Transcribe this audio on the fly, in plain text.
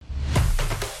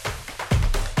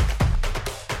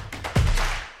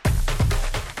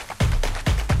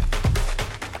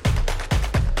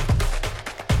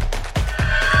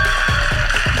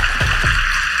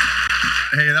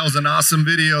That was an awesome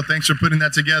video. Thanks for putting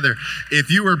that together.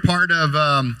 If you were part of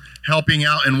helping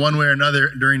out in one way or another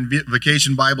during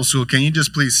Vacation Bible School, can you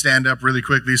just please stand up really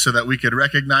quickly so that we could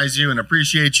recognize you and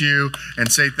appreciate you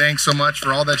and say thanks so much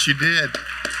for all that you did.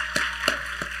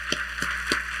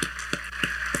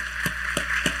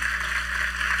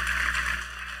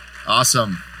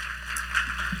 Awesome.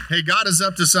 Hey, God is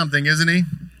up to something, isn't he?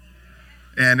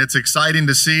 And it's exciting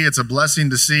to see. It's a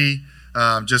blessing to see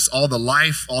just all the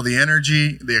life, all the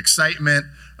energy, the excitement,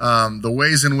 the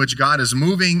ways in which God is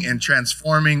moving and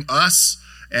transforming us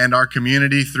and our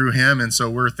community through him. And so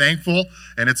we're thankful,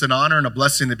 and it's an honor and a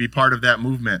blessing to be part of that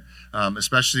movement,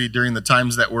 especially during the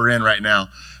times that we're in right now.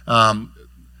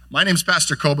 My name's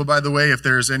Pastor Koba, by the way, if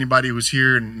there's anybody who's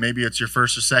here and maybe it's your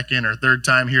first or second or third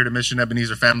time here to Mission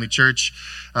Ebenezer Family Church.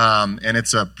 And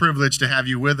it's a privilege to have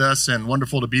you with us and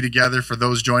wonderful to be together. For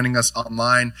those joining us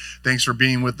online, thanks for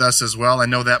being with us as well. I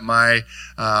know that my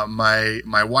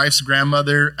wife's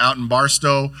grandmother out in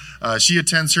Barstow, she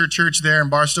attends her church there in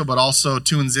Barstow, but also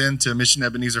tunes in to Mission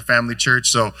Ebenezer Family Church.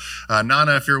 So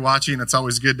Nana, if you're watching, it's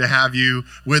always good to have you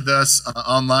with us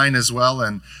online as well.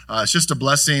 And it's just a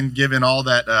blessing given all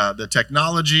that the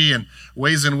technology and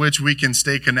ways in which we can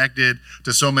stay connected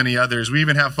to so many others. We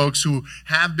even have folks who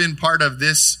have been part of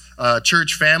this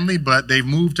church family, but they've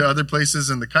moved to other places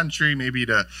in the country, maybe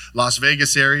to Las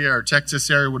Vegas area or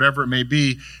Texas area, whatever it may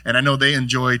be. And I know they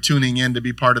enjoy tuning in to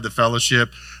be part of the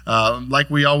fellowship. Like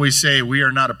we always say, we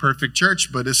are not a perfect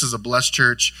church, but this is a blessed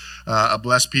church, a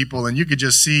blessed people. And you could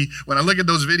just see, when I look at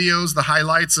those videos, the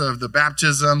highlights of the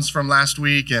baptisms from last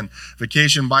week and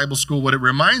Vacation Bible School, what it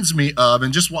reminds me of,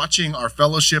 and just watching our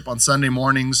fellowship on Sunday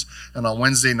mornings and on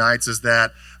Wednesday nights, is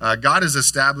that God is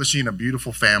establishing a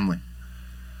beautiful family.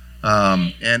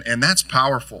 And that's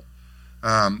powerful.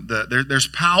 There's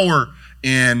power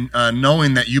in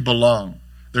knowing that you belong.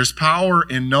 There's power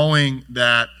in knowing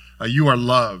that you are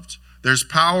loved. There's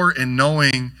power in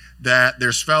knowing that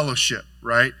there's fellowship,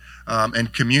 right?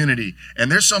 And community.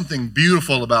 And there's something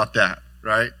beautiful about that,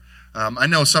 right? I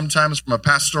know sometimes from a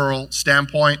pastoral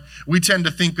standpoint, we tend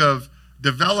to think of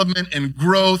development and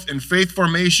growth and faith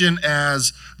formation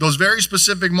as those very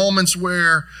specific moments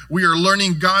where we are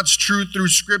learning God's truth through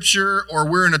Scripture, or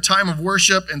we're in a time of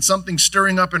worship and something's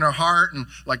stirring up in our heart. And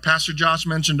like Pastor Josh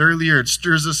mentioned earlier, it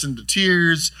stirs us into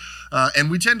tears.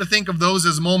 And we tend to think of those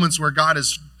as moments where God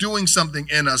is doing something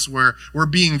in us, where we're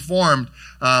being formed.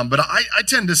 But I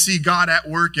tend to see God at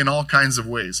work in all kinds of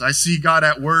ways. I see God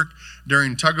at work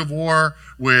during tug of war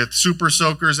with super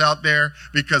soakers out there,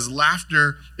 because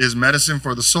laughter is medicine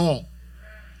for the soul.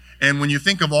 And when you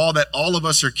think of all that all of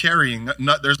us are carrying,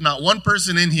 there's not one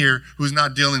person in here who's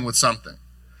not dealing with something.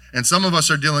 And some of us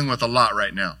are dealing with a lot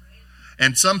right now.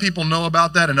 And some people know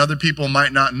about that, and other people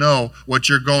might not know what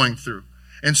you're going through.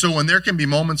 And so when there can be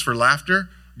moments for laughter,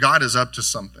 God is up to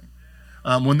something.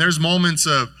 When there's moments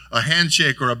of a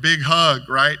handshake or a big hug,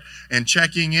 right, and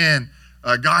checking in,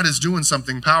 God is doing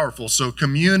something powerful. So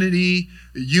community,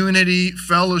 unity,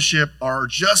 fellowship are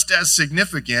just as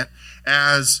significant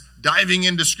as diving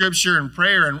into Scripture and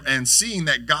prayer and seeing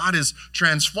that God is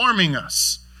transforming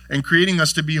us and creating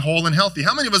us to be whole and healthy.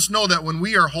 How many of us know that when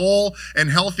we are whole and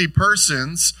healthy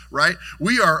persons, right,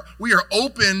 we are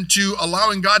open to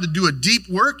allowing God to do a deep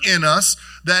work in us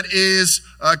that is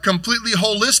completely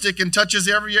holistic and touches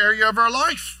every area of our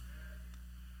life?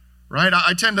 Right?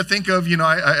 I tend to think of,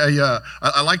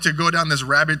 I like to go down this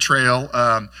rabbit trail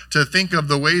to think of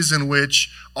the ways in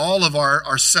which all of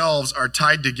ourselves are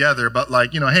tied together. But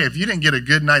hey, if you didn't get a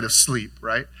good night of sleep,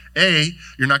 right?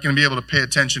 You're not going to be able to pay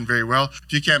attention very well.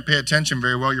 If you can't pay attention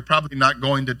very well, you're probably not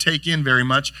going to take in very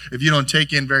much. If you don't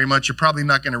take in very much, you're probably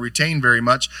not going to retain very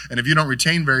much. And if you don't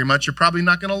retain very much, you're probably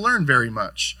not going to learn very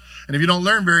much. And if you don't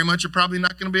learn very much, you're probably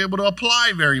not going to be able to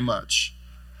apply very much.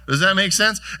 Does that make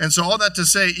sense? And so all that to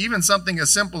say, even something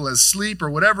as simple as sleep or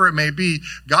whatever it may be,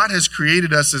 God has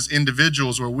created us as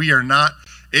individuals where we are not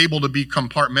able to be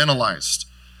compartmentalized.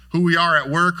 Who we are at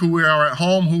work, who we are at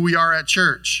home, who we are at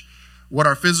church, what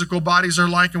our physical bodies are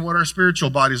like and what our spiritual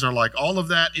bodies are like. All of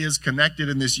that is connected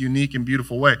in this unique and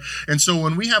beautiful way. And so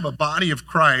when we have a body of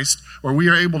Christ where we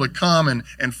are able to come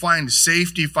and find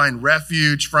safety, find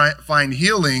refuge, find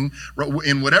healing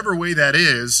in whatever way that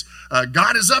is,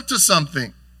 God is up to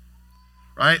something.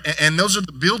 Right? And those are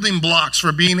the building blocks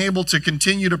for being able to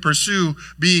continue to pursue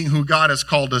being who God has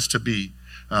called us to be.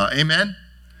 Amen?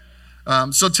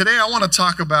 So today I want to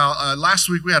talk about, last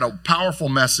week we had a powerful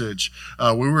message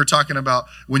where we were talking about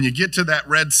when you get to that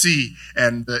Red Sea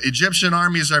and the Egyptian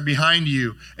armies are behind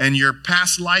you and your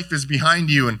past life is behind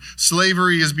you and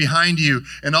slavery is behind you,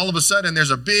 and all of a sudden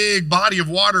there's a big body of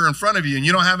water in front of you and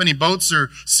you don't have any boats or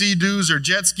sea-doos or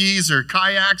jet skis or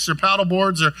kayaks or paddle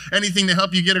boards or anything to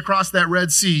help you get across that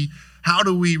Red Sea. How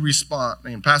do we respond?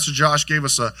 And Pastor Josh gave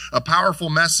us a powerful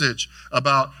message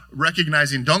about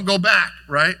recognizing, don't go back,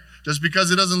 right? Just because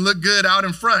it doesn't look good out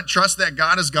in front, trust that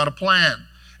God has got a plan.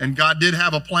 And God did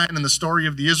have a plan in the story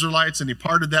of the Israelites, and he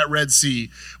parted that Red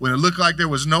Sea. When it looked like there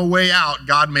was no way out,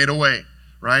 God made a way,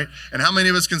 right? And how many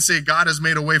of us can say God has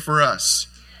made a way for us,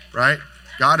 right?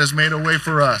 God has made a way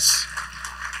for us.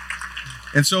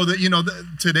 And so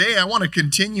today I want to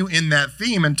continue in that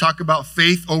theme and talk about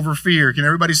faith over fear. Can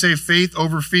everybody say faith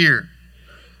over fear?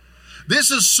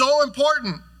 This is so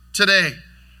important today.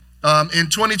 In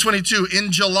 2022,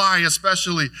 in July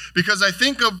especially, because I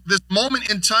think of this moment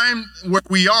in time where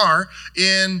we are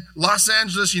in Los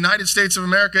Angeles, United States of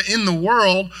America, in the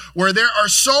world, where there are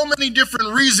so many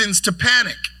different reasons to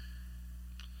panic.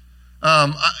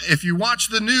 If you watch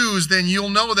the news, then you'll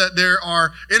know that there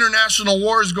are international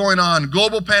wars going on,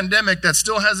 global pandemic that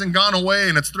still hasn't gone away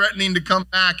and it's threatening to come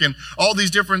back, and all these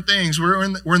different things. We're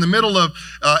in the middle of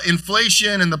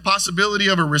inflation and the possibility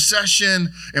of a recession.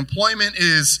 Employment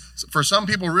is, for some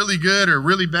people, really good or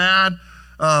really bad.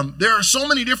 There are so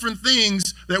many different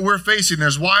things that we're facing.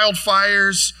 There's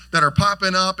wildfires that are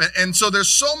popping up. And so there's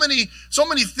so many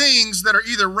things that are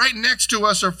either right next to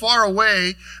us or far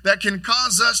away that can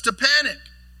cause us to panic,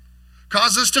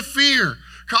 cause us to fear,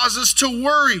 cause us to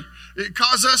worry. It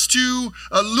causes us to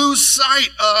lose sight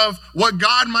of what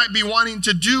God might be wanting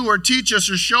to do or teach us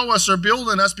or show us or build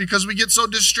in us because we get so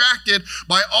distracted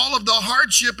by all of the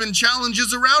hardship and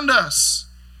challenges around us.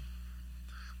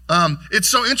 It's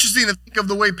so interesting to think of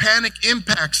the way panic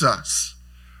impacts us,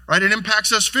 right? It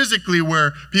impacts us physically,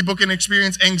 where people can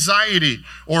experience anxiety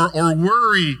or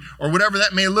worry or whatever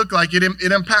that may look like. It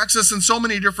impacts us in so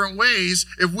many different ways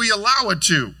if we allow it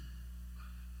to.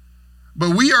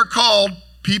 But we are called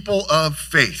people of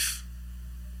faith.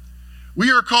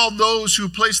 We are called those who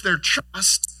place their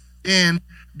trust in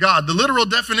God. The literal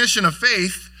definition of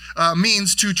faith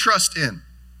means to trust in.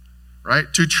 Right?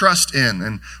 To trust in.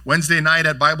 And Wednesday night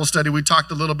at Bible study, we talked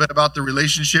a little bit about the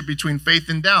relationship between faith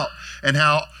and doubt and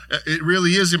how it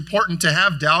really is important to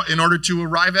have doubt in order to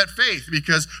arrive at faith,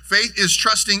 because faith is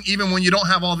trusting even when you don't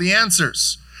have all the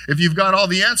answers. If you've got all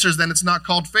the answers, then it's not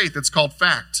called faith, it's called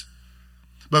fact.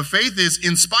 But faith is,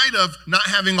 in spite of not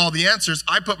having all the answers,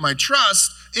 I put my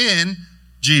trust in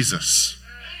Jesus.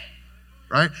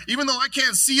 Right? Even though I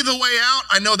can't see the way out,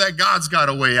 I know that God's got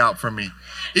a way out for me.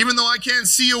 Even though I can't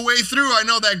see a way through, I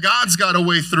know that God's got a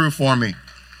way through for me.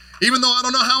 Even though I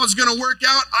don't know how it's going to work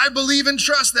out, I believe and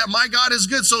trust that my God is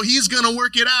good, so he's going to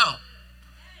work it out.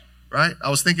 Right? I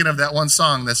was thinking of that one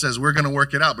song that says, we're going to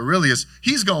work it out, but really it's,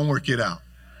 he's going to work it out.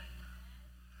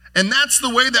 And that's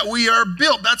the way that we are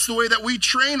built. That's the way that we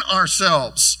train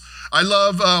ourselves. I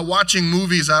love watching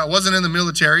movies. I wasn't in the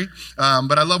military,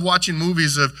 but I love watching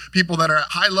movies of people that are at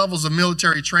high levels of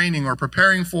military training or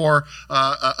preparing for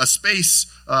a space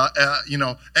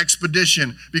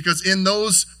expedition, because in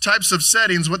those types of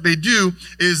settings, what they do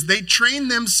is they train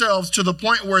themselves to the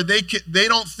point where they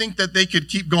don't think that they could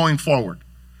keep going forward.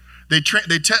 They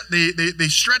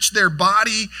stretch their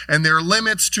body and their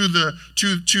limits to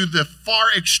the far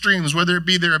extremes, whether it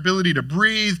be their ability to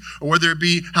breathe or whether it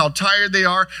be how tired they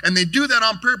are. And they do that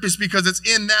on purpose because it's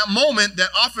in that moment that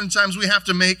oftentimes we have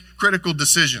to make critical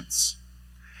decisions.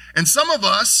 And some of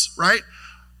us, right,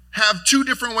 have two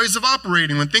different ways of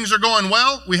operating. When things are going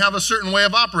well, we have a certain way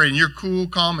of operating. You're cool,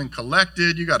 calm, and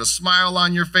collected. You got a smile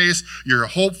on your face. You're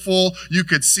hopeful. You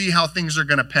could see how things are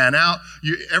going to pan out.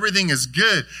 Everything is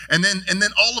good. And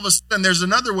then all of a sudden, there's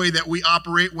another way that we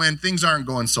operate when things aren't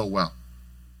going so well.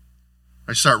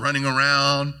 I start running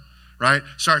around, right?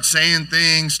 Start saying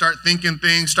things, start thinking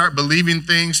things, start believing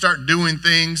things, start doing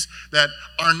things that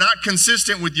are not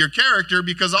consistent with your character,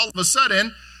 because all of a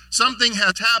sudden, something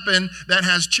has happened that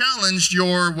has challenged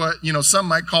your, some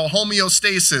might call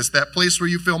homeostasis, that place where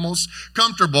you feel most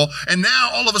comfortable. And now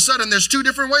all of a sudden there's two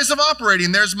different ways of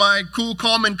operating. There's my cool,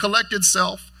 calm, and collected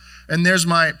self, and there's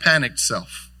my panicked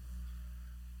self.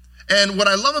 And what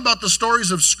I love about the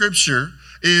stories of Scripture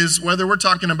is, whether we're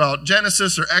talking about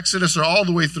Genesis or Exodus or all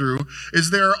the way through,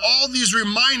 is there are all these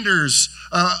reminders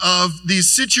of these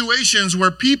situations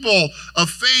where people of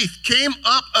faith came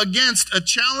up against a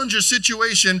challenge or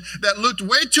situation that looked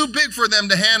way too big for them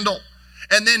to handle.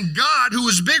 And then God, who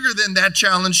is bigger than that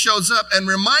challenge, shows up and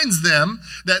reminds them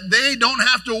that they don't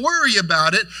have to worry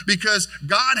about it because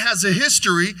God has a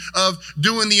history of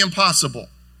doing the impossible.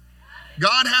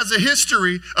 God has a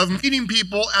history of meeting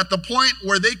people at the point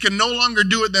where they can no longer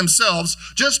do it themselves,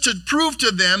 just to prove to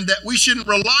them that we shouldn't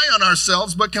rely on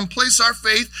ourselves, but can place our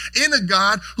faith in a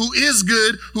God who is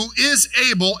good, who is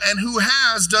able, and who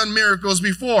has done miracles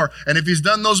before. And if he's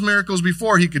done those miracles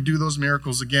before, he could do those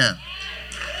miracles again.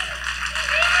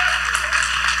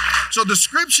 So the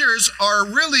scriptures are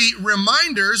really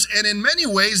reminders, and in many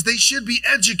ways, they should be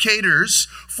educators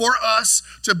for us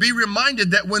to be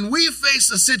reminded that when we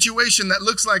face a situation that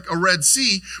looks like a Red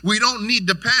Sea, we don't need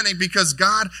to panic because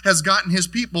God has gotten his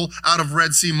people out of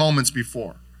Red Sea moments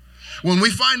before. When we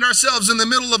find ourselves in the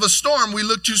middle of a storm, we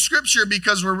look to scripture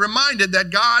because we're reminded that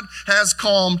God has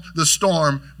calmed the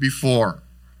storm before.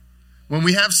 When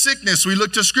we have sickness, we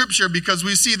look to scripture because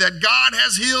we see that God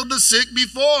has healed the sick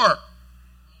before.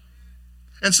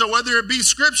 And so whether it be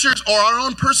scriptures or our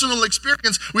own personal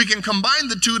experience, we can combine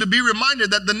the two to be reminded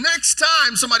that the next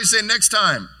time, somebody say next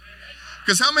time.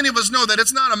 Because how many of us know that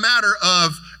it's not a matter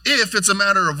of if, it's a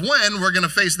matter of when we're going to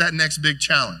face that next big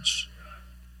challenge.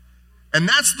 And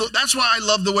that's why I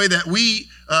love the way that we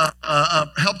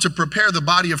help to prepare the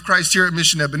body of Christ here at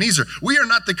Mission Ebenezer. We are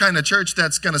not the kind of church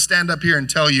that's going to stand up here and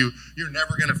tell you, you're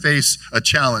never going to face a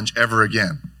challenge ever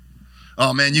again.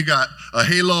 Oh man, you got a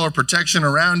halo of protection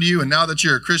around you, and now that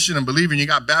you're a Christian and believing, you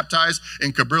got baptized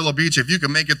in Cabrillo Beach. If you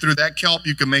can make it through that kelp,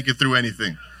 you can make it through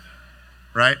anything,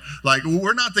 right? Like,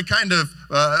 we're not the kind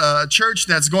of church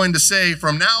that's going to say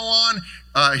from now on,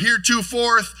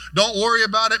 heretofore, don't worry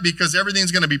about it because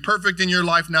everything's going to be perfect in your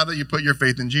life now that you put your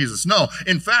faith in Jesus. No,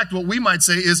 in fact, what we might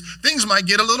say is things might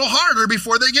get a little harder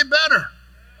before they get better.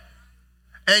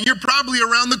 And you're probably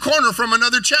around the corner from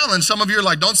another challenge. Some of you are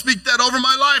like, don't speak that over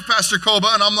my life, Pastor Koba.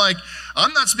 And I'm like,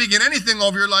 I'm not speaking anything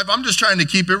over your life. I'm just trying to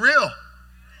keep it real.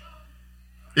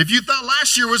 If you thought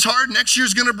last year was hard, next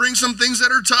year's going to bring some things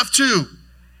that are tough too.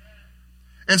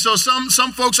 And so some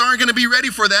folks aren't going to be ready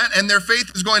for that, and their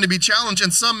faith is going to be challenged.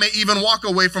 And some may even walk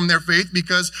away from their faith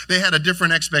because they had a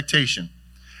different expectation.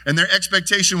 And their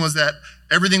expectation was that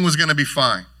everything was going to be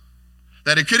fine,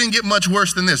 that it couldn't get much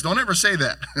worse than this. Don't ever say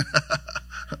that.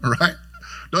 Right?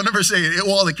 Don't ever say,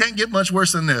 well, it can't get much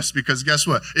worse than this, because guess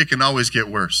what? It can always get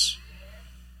worse.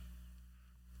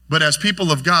 But as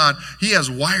people of God, he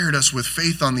has wired us with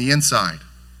faith on the inside,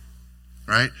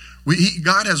 right?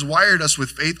 God has wired us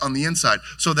with faith on the inside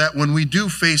so that when we do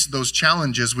face those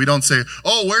challenges, we don't say,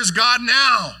 oh, where's God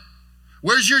now?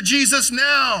 Where's your Jesus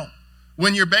now?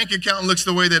 When your bank account looks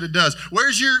the way that it does.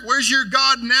 Where's your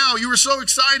God now? You were so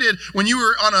excited when you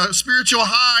were on a spiritual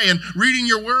high and reading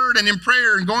your word and in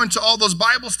prayer and going to all those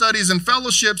Bible studies and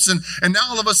fellowships, and now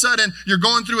all of a sudden you're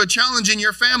going through a challenge in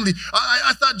your family.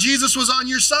 I thought Jesus was on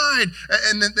your side.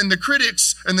 And the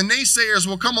critics and the naysayers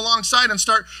will come alongside and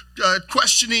start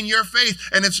questioning your faith.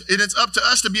 And it's up to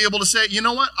us to be able to say, you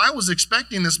know what? I was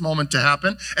expecting this moment to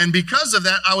happen. And because of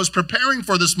that, I was preparing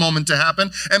for this moment to happen.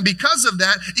 And because of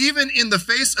that, even in the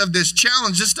face of this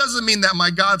challenge, this doesn't mean that my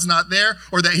God's not there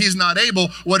or that he's not able.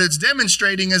 What it's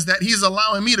demonstrating is that he's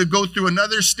allowing me to go through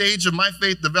another stage of my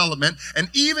faith development. And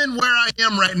even where I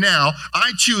am right now,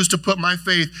 I choose to put my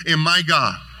faith in my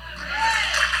God.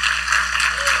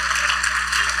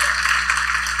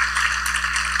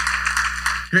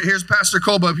 Here's Pastor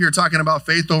Koba up here talking about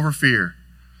faith over fear.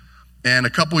 And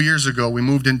a couple years ago, we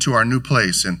moved into our new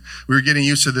place, and we were getting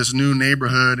used to this new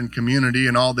neighborhood and community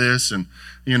and all this. And,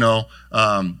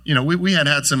 we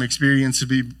had some experience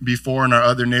before in our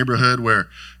other neighborhood where,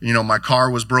 my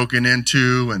car was broken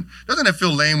into. And doesn't it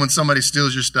feel lame when somebody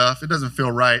steals your stuff? It doesn't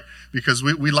feel right, because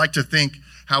we like to think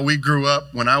how we grew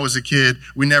up when I was a kid.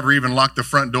 We never even locked the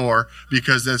front door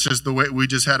because that's just the way. We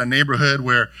just had a neighborhood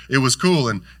where it was cool.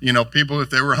 And, people,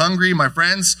 if they were hungry, my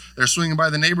friends, they're swinging by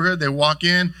the neighborhood, they walk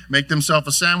in, make themselves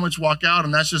a sandwich, walk out,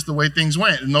 and that's just the way things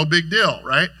went. No big deal,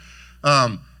 right?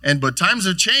 But times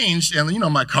have changed, and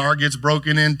my car gets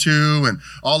broken into and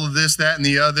all of this, that, and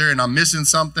the other, and I'm missing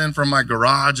something from my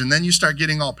garage, and then you start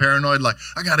getting all paranoid, like,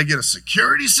 I got to get a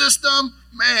security system,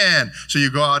 man. So you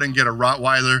go out and get a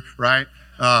Rottweiler, right?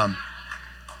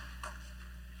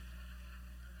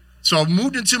 So I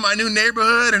moved into my new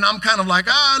neighborhood, and I'm kind of like,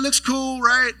 it looks cool,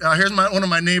 right? Here's one of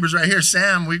my neighbors right here,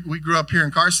 Sam. We grew up here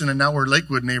in Carson, and now we're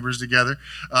Lakewood neighbors together.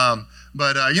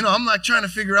 But, I'm like trying to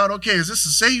figure out, okay, is this a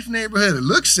safe neighborhood? It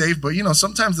looks safe, but,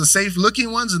 sometimes the safe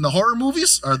looking ones in the horror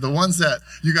movies are the ones that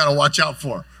you got to watch out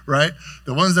for, right?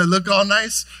 The ones that look all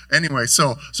nice. Anyway,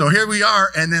 so here we are.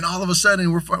 And then all of a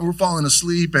sudden we're falling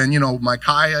asleep. And, my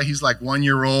Kaya, he's like 1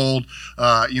 year old.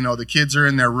 The kids are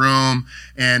in their room.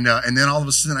 And then all of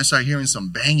a sudden I start hearing some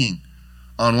banging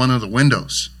on one of the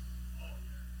windows,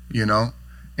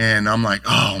 and I'm like,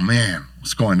 oh man,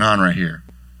 what's going on right here?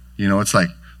 It's like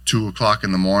 2:00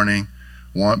 in the morning,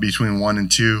 between 1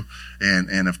 and 2.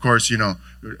 And of course,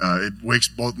 it wakes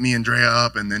both me and Drea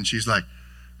up. And then she's like,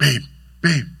 babe,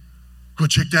 go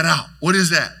check that out. What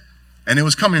is that? And it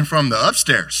was coming from the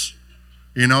upstairs,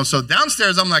 so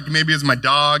downstairs, I'm like, maybe it's my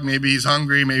dog. Maybe he's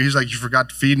hungry. Maybe he's like, you forgot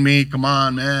to feed me. Come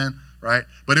on, man. Right.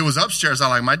 But it was upstairs.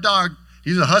 I'm like, my dog,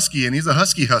 he's a husky and he's a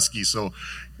husky. So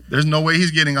there's no way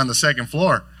he's getting on the second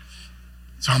floor.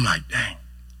 So I'm like, dang.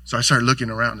 So I start looking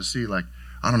around to see, like,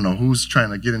 I don't know who's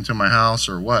trying to get into my house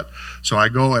or what. So I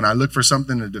go and I look for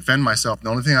something to defend myself. The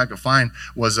only thing I could find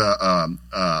was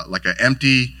like an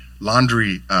empty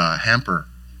laundry hamper.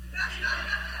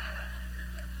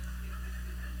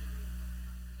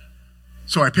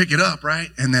 So I pick it up, right?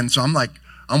 And then so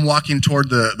I'm walking toward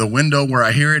the window where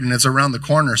I hear it, and it's around the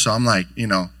corner. So I'm like,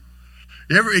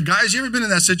 guys, you ever been in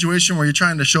that situation where you're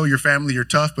trying to show your family you're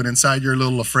tough, but inside you're a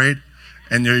little afraid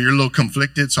and you're a little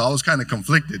conflicted? So I was kind of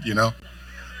conflicted,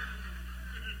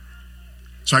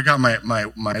 So I got my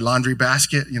laundry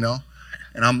basket, and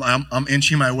I'm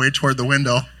inching my way toward the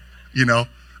window,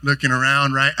 looking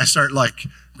around, right? I start like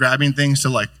grabbing things to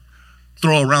like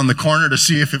throw around the corner to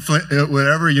see if it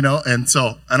whatever, and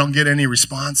so I don't get any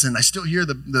response, and I still hear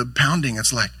the pounding.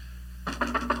 It's like,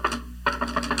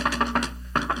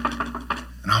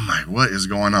 and I'm like, what is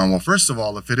going on? Well, first of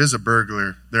all, if it is a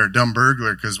burglar, they're a dumb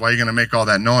burglar, because why are you going to make all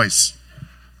that noise?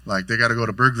 Like, they got to go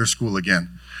to burglar school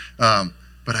again.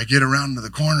 But I get around to the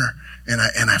corner, and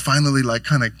I finally like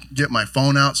kind of get my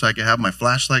phone out so I can have my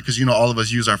flashlight, because all of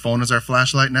us use our phone as our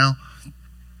flashlight now.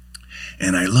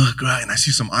 And I look, right, and I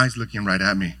see some eyes looking right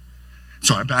at me.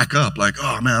 So I back up like,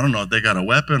 oh man, I don't know if they got a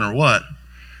weapon or what,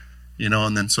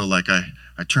 and then so like I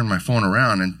turn my phone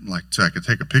around and like so I could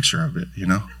take a picture of it,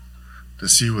 to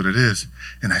see what it is.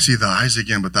 And I see the eyes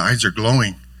again, but the eyes are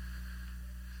glowing.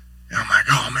 And I'm like,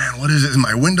 oh man, what is it? And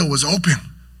my window was open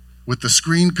with the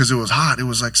screen, because it was hot. It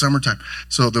was like summertime.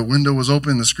 So the window was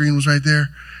open, the screen was right there.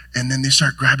 And then they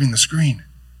start grabbing the screen.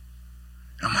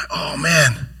 And I'm like, oh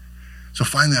man. So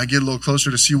finally I get a little closer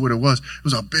to see what it was. It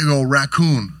was a big old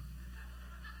raccoon.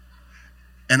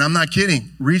 And I'm not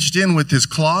kidding. Reached in with his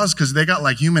claws, because they got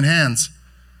like human hands.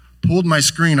 Pulled my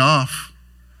screen off.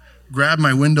 Grabbed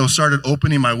my window, started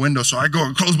opening my window. So I go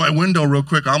and close my window real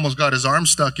quick. I almost got his arm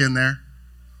stuck in there.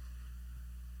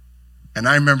 And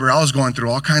I remember I was going through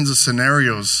all kinds of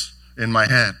scenarios in my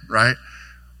head, right?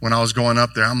 When I was going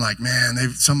up there, I'm like, man,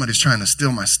 somebody's trying to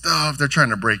steal my stuff. They're trying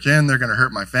to break in. They're going to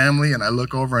hurt my family. And I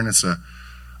look over, and it's a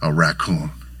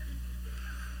raccoon,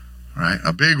 right?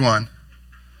 A big one,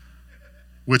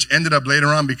 which ended up later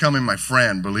on becoming my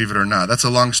friend, believe it or not. That's a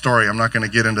long story. I'm not going to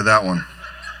get into that one.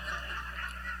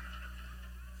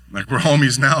 Like, we're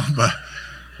homies now, but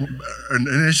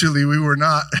initially we were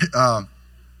not.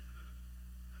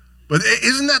 But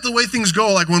isn't that the way things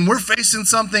go? Like, when we're facing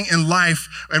something in life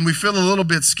and we feel a little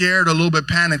bit scared, a little bit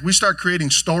panicked, we start creating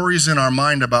stories in our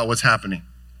mind about what's happening.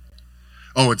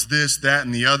 Oh, it's this, that,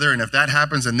 and the other. And if that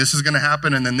happens, then this is going to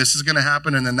happen. And then this is going to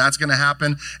happen. And then that's going to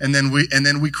happen. And then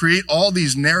we create all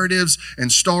these narratives and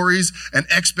stories and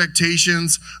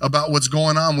expectations about what's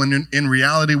going on, when in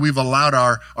reality, we've allowed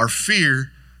our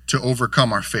fear to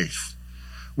overcome our faith.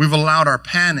 We've allowed our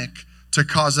panic to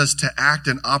cause us to act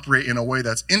and operate in a way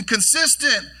that's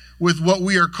inconsistent with what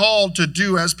we are called to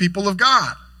do as people of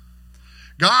God.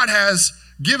 God has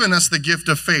given us the gift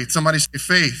of faith. Somebody say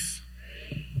faith.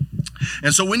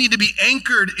 And so we need to be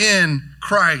anchored in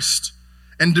Christ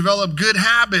and develop good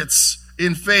habits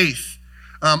in faith.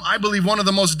 I believe one of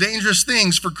the most dangerous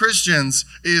things for Christians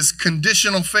is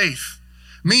conditional faith,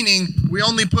 meaning we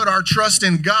only put our trust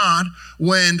in God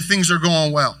when things are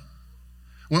going well.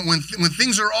 When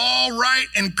things are all right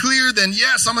and clear, then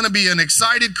yes, I'm going to be an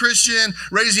excited Christian,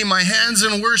 raising my hands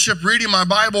in worship, reading my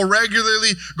Bible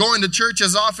regularly, going to church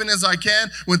as often as I can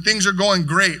when things are going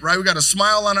great, right? We got a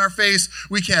smile on our face.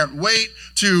 We can't wait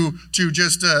to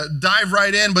just dive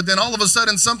right in. But then all of a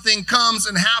sudden something comes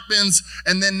and happens,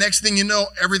 and then next thing you know,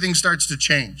 everything starts to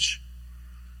change.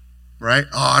 Right?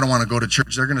 Oh, I don't want to go to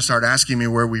church. They're going to start asking me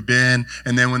where we've been.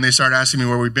 And then when they start asking me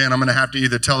where we've been, I'm going to have to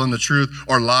either tell them the truth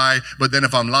or lie. But then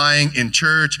if I'm lying in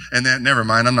church, and then never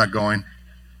mind, I'm not going.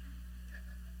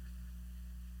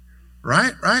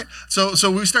 Right. So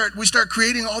we start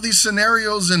creating all these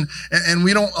scenarios and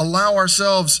we don't allow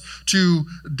ourselves to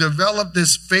develop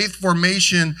this faith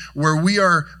formation where we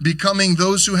are becoming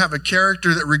those who have a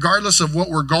character that regardless of what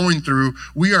we're going through,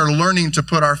 we are learning to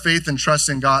put our faith and trust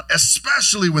in God,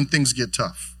 especially when things get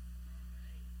tough.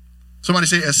 Somebody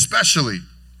say, especially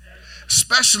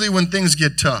when things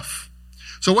get tough.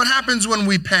 So what happens when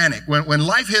we panic? When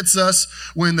life hits us,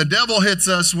 when the devil hits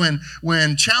us,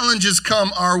 when challenges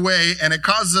come our way and it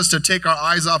causes us to take our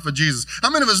eyes off of Jesus. How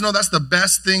many of us know that's the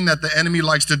best thing that the enemy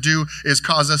likes to do is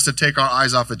cause us to take our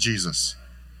eyes off of Jesus?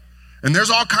 And there's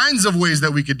all kinds of ways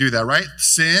that we could do that, right?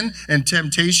 Sin and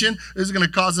temptation is going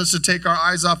to cause us to take our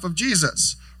eyes off of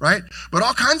Jesus. Right? But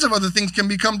all kinds of other things can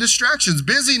become distractions.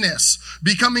 Busyness,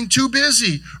 becoming too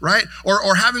busy, right?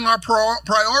 Or having our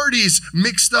priorities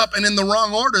mixed up and in the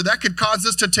wrong order. That could cause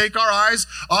us to take our eyes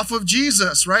off of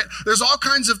Jesus, right? There's all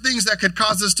kinds of things that could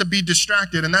cause us to be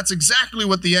distracted. And that's exactly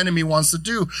what the enemy wants to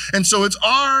do. And so it's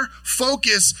our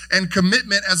focus and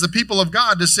commitment as the people of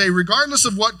God to say, regardless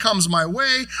of what comes my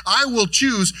way, I will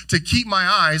choose to keep my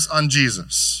eyes on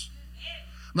Jesus.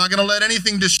 I'm not going to let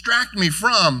anything distract me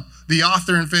from the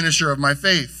author and finisher of my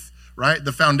faith, right?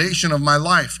 The foundation of my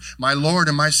life, my Lord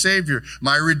and my Savior,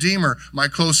 my Redeemer, my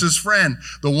closest friend,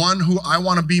 the one who I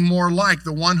want to be more like,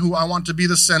 the one who I want to be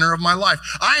the center of my life.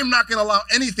 I am not going to allow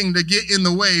anything to get in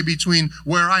the way between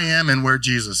where I am and where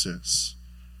Jesus is.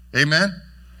 Amen?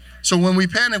 So when we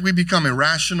panic, we become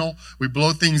irrational. We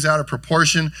blow things out of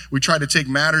proportion. We try to take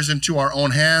matters into our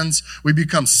own hands. We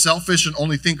become selfish and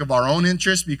only think of our own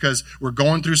interests because we're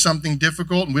going through something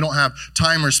difficult and we don't have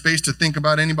time or space to think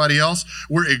about anybody else.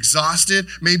 We're exhausted,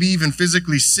 maybe even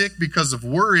physically sick because of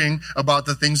worrying about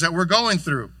the things that we're going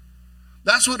through.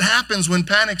 That's what happens when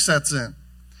panic sets in.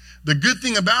 The good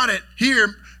thing about it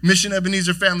here, Mission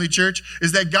Ebenezer Family Church,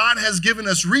 is that God has given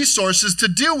us resources to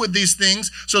deal with these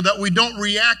things so that we don't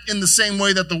react in the same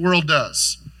way that the world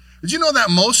does. Did you know that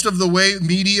most of the way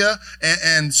media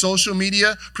and social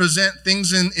media present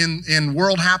things in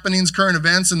world happenings, current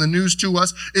events, and the news to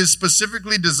us is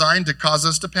specifically designed to cause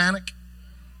us to panic?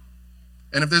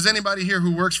 And if there's anybody here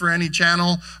who works for any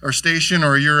channel or station,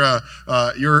 or you're a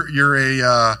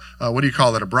what do you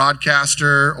call it, a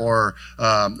broadcaster or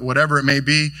whatever it may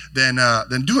be, then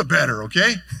do it better,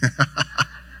 okay?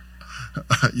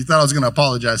 You thought I was going to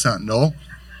apologize, huh? No.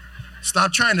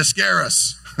 Stop trying to scare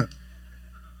us,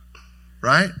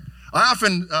 right? I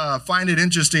often find it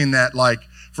interesting that, like,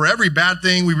 for every bad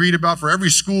thing we read about, for every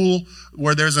school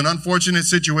where there's an unfortunate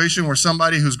situation where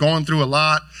somebody who's going through a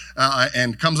lot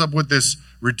and comes up with this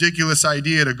ridiculous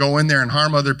idea to go in there and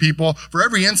harm other people, for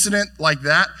every incident like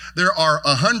that, there are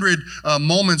 100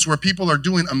 moments where people are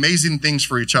doing amazing things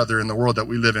for each other in the world that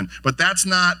we live in. But that's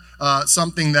not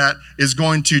something that is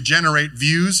going to generate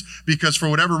views, because for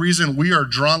whatever reason, we are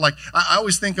drawn. Like, I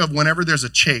always think of whenever there's a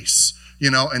chase, you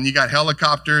know, and you got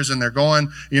helicopters and they're going,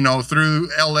 you know, through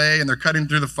LA and they're cutting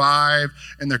through the 5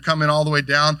 and they're coming all the way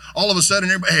down. All of a sudden,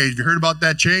 everybody, hey, have you heard about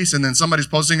that chase? And then somebody's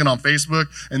posting it on Facebook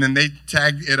and then they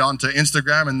tag it onto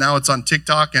Instagram and now it's on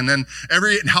TikTok. And then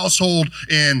every household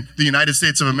in the United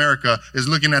States of America is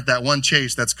looking at that one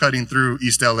chase that's cutting through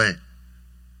East LA.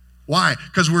 Why?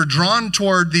 Because we're drawn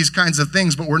toward these kinds of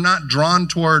things, but we're not drawn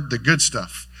toward the good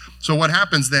stuff. So what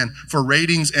happens then? For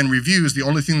ratings and reviews, the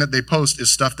only thing that they post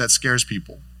is stuff that scares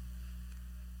people.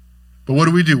 But what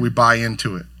do? We buy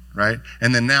into it, right?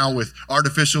 And then now with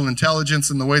artificial intelligence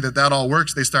and the way that all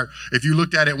works, they start, if you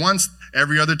looked at it once,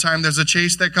 every other time there's a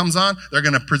chase that comes on, they're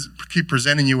going to keep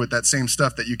presenting you with that same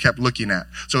stuff that you kept looking at.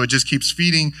 So it just keeps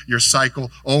feeding your cycle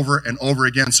over and over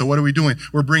again. So what are we doing?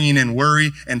 We're bringing in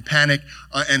worry and panic.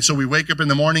 And so we wake up in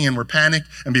the morning and we're panicked.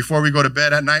 And before we go to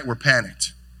bed at night, we're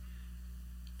panicked.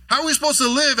 How are we supposed to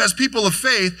live as people of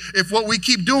faith if what we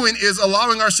keep doing is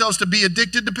allowing ourselves to be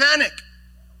addicted to panic?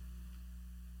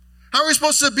 How are we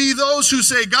supposed to be those who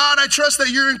say, God, I trust that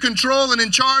you're in control and in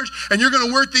charge and you're going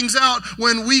to work things out,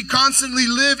 when we constantly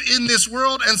live in this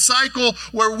world and cycle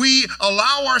where we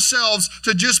allow ourselves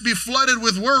to just be flooded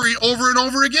with worry over and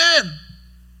over again?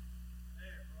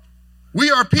 We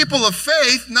are people of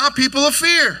faith, not people of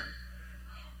fear.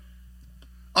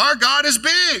 Our God is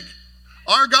big.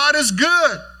 Our God is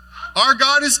good. Our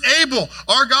God is able.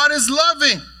 Our God is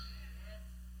loving.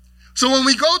 So when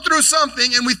we go through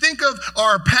something and we think of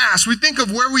our past, we think of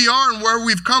where we are and where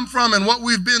we've come from and what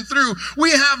we've been through,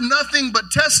 we have nothing but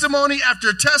testimony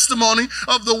after testimony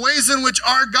of the ways in which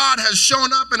our God has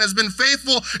shown up and has been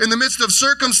faithful in the midst of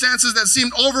circumstances that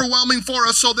seemed overwhelming for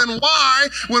us. So then why,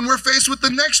 when we're faced with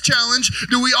the next challenge,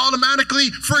 do we automatically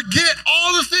forget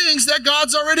all the things that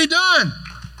God's already done?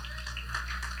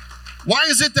 Why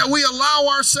is it that we allow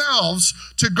ourselves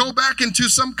to go back into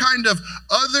some kind of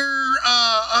other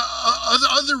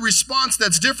response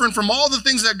that's different from all the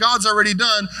things that God's already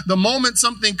done the moment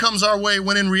something comes our way,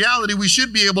 when in reality we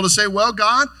should be able to say, well,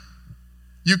 God,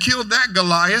 you killed that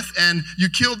Goliath and you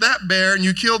killed that bear and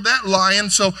you killed that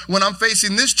lion. So when I'm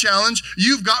facing this challenge,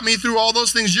 you've got me through all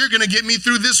those things. You're going to get me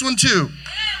through this one too.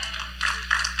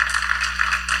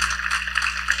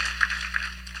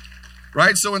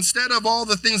 Right? So instead of all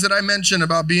the things that I mentioned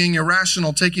about being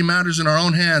irrational, taking matters in our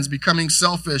own hands, becoming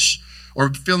selfish,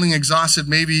 or feeling exhausted,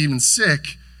 maybe even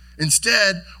sick,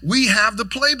 instead, we have the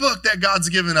playbook that God's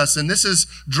given us. And this is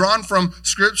drawn from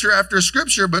scripture after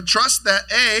scripture, but trust that,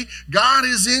 God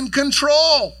is in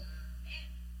control.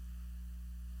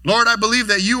 Lord, I believe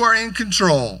that you are in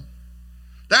control.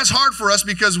 That's hard for us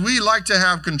because we like to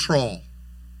have control.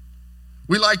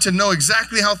 We like to know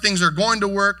exactly how things are going to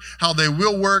work, how they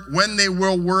will work, when they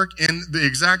will work, in the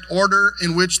exact order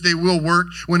in which they will work,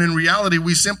 when in reality,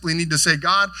 we simply need to say,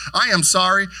 God, I am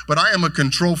sorry, but I am a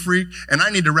control freak, and I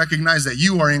need to recognize that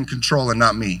you are in control and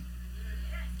not me.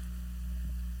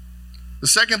 The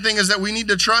second thing is that we need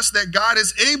to trust that God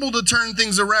is able to turn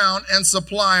things around and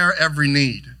supply our every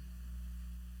need.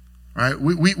 All right?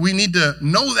 We need to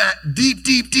know that deep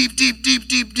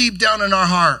down in our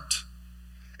heart.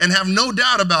 And have no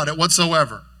doubt about it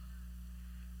whatsoever.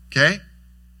 Okay?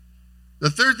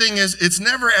 The third thing is, it's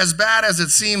never as bad as it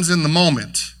seems in the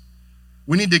moment.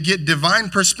 We need to get divine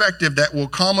perspective that will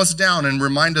calm us down and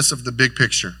remind us of the big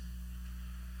picture.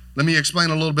 Let me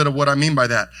explain a little bit of what I mean by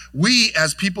that. We,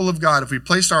 as people of God, if we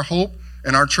place our hope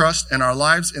and our trust and our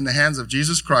lives in the hands of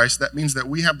Jesus Christ, that means that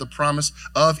we have the promise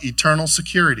of eternal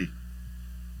security.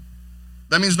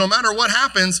 That means no matter what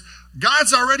happens,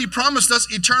 God's already promised us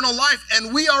eternal life,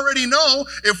 and we already know,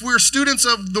 if we're students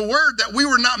of the word, that we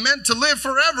were not meant to live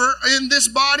forever in this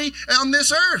body on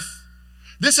this earth.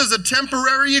 This is a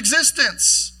temporary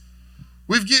existence.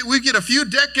 We get a few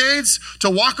decades to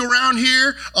walk around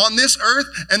here on this earth,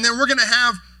 and then we're going to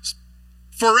have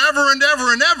forever and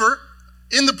ever and ever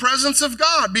in the presence of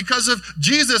God because of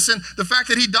Jesus and the fact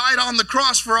that he died on the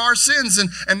cross for our sins,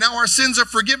 and now our sins are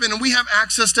forgiven and we have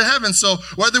access to heaven. So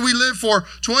whether we live for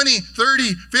 20,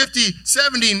 30, 50,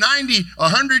 70, 90,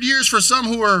 100 years for some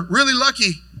who are really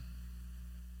lucky,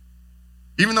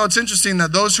 even though it's interesting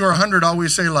that those who are 100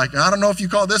 always say, like, I don't know if you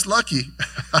call this lucky.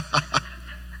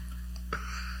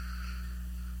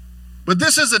 But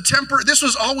this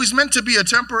was always meant to be a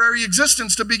temporary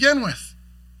existence to begin with.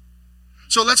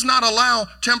 So let's not allow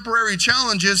temporary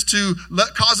challenges to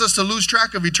cause us to lose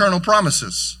track of eternal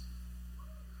promises.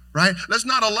 Right? Let's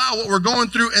not allow what we're going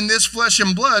through in this flesh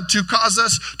and blood to cause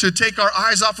us to take our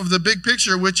eyes off of the big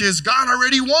picture, which is God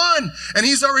already won, and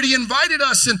he's already invited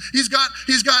us, and he's got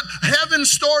heaven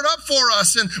stored up for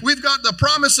us, and we've got the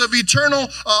promise of eternal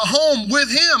home with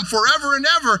him forever and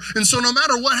ever. And so no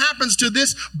matter what happens to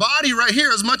this body right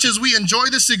here, as much as we enjoy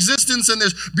this existence and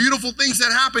there's beautiful things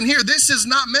that happen here, this is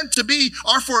not meant to be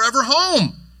our forever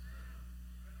home.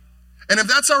 And if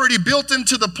that's already built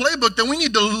into the playbook, then we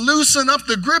need to loosen up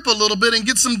the grip a little bit and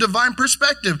get some divine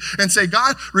perspective and say,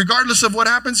 God, regardless of what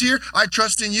happens here, I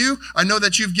trust in you. I know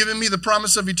that you've given me the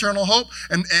promise of eternal hope,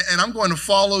 and I'm going to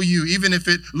follow you, even if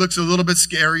it looks a little bit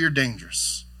scary or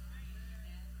dangerous.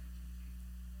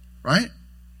 Right?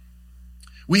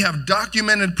 We have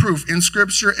documented proof in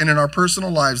Scripture and in our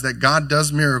personal lives that God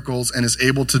does miracles and is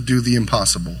able to do the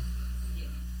impossible.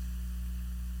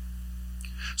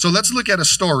 So let's look at a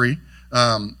story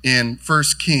in 1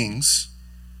 Kings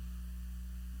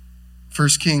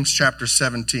chapter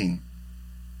 17.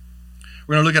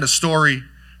 We're going to look at a story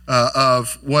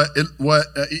of what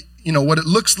it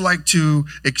looks like to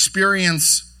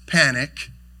experience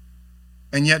panic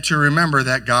and yet to remember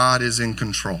that God is in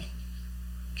control.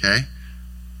 Okay?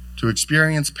 To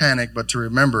experience panic, but to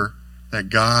remember that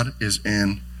God is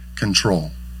in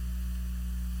control.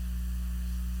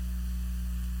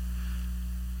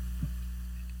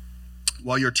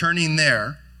 While you're turning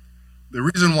there, the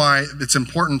reason why it's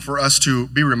important for us to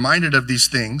be reminded of these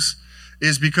things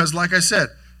is because, like I said,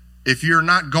 if you're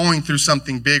not going through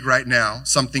something big right now,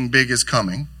 something big is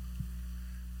coming.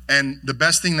 And the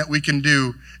best thing that we can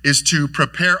do is to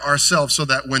prepare ourselves so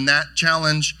that when that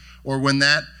challenge or when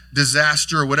that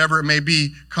disaster or whatever it may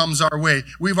be comes our way,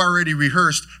 we've already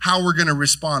rehearsed how we're going to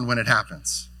respond when it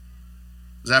happens.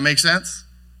 Does that make sense?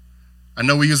 I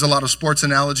know we use a lot of sports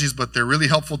analogies, but they're really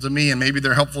helpful to me, and maybe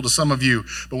they're helpful to some of you.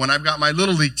 But when I've got my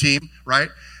little league team, right,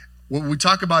 what we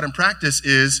talk about in practice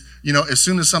is, as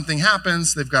soon as something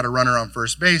happens, they've got a runner on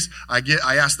first base. I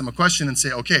ask them a question and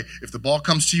say, okay, if the ball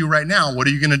comes to you right now, what are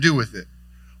you going to do with it?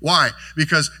 Why?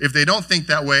 Because if they don't think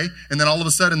that way, and then all of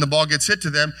a sudden the ball gets hit to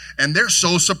them, and they're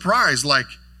so surprised, like,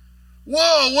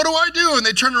 whoa, what do I do? And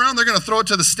they turn around, they're going to throw it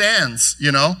to the stands,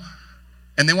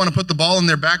 and they want to put the ball in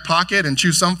their back pocket and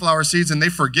chew sunflower seeds, and they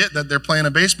forget that they're playing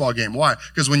a baseball game. Why?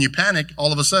 Because when you panic,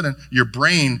 all of a sudden, your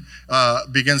brain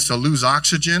begins to lose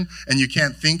oxygen, and you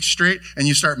can't think straight, and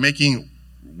you start making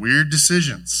weird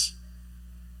decisions.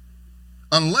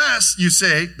 Unless you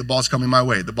say, the ball's coming my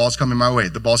way, the ball's coming my way,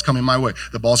 the ball's coming my way,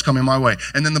 the ball's coming my way.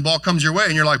 And then the ball comes your way,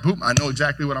 and you're like, boom, I know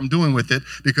exactly what I'm doing with it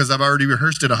because I've already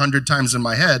rehearsed it 100 times in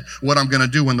my head what I'm going to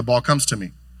do when the ball comes to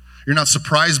me. You're not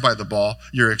surprised by the ball,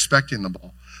 you're expecting the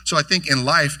ball. So I think in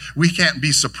life, we can't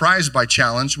be surprised by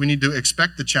challenge. We need to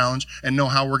expect the challenge and know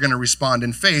how we're going to respond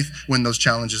in faith when those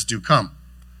challenges do come,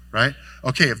 right?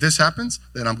 Okay, if this happens,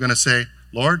 then I'm going to say,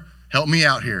 Lord, help me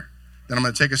out here. Then I'm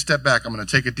going to take a step back. I'm going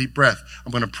to take a deep breath.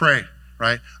 I'm going to pray,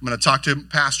 right? I'm going to talk to a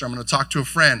pastor. I'm going to talk to a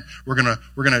friend. We're going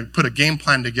to put a game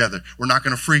plan together. We're not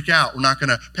going to freak out. We're not going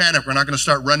to panic. We're not going to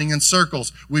start running in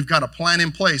circles. We've got a plan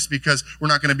in place because we're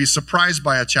not going to be surprised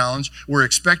by a challenge. We're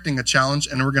expecting a challenge,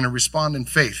 and we're going to respond in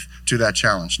faith to that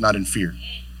challenge, not in fear.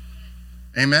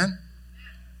 Amen?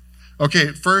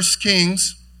 Okay, 1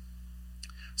 Kings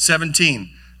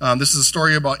 17. This is a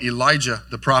story about Elijah,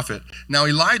 the prophet. Now,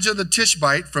 Elijah the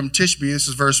Tishbite from Tishbe, this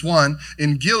is verse 1,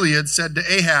 in Gilead said to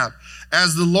Ahab,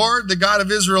 as the Lord, the God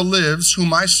of Israel lives,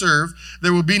 whom I serve,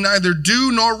 there will be neither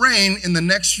dew nor rain in the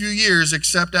next few years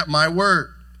except at my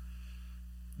word.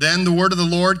 Then the word of the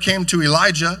Lord came to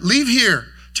Elijah, leave here,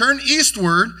 turn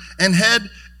eastward, and head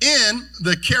in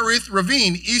the Kerith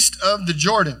ravine east of the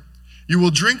Jordan. You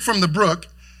will drink from the brook,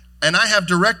 and I have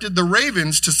directed the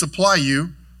ravens to supply you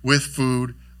with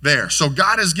food there. So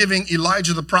God is giving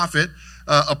Elijah the prophet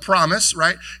a promise,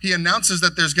 right? He announces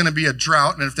that there's going to be a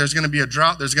drought, and if there's going to be a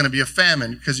drought, there's going to be a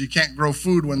famine because you can't grow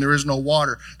food when there is no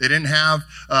water. They didn't have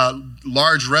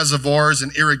large reservoirs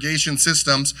and irrigation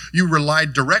systems. You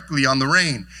relied directly on the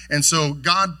rain. And so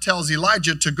God tells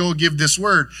Elijah to go give this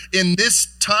word. In this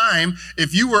time,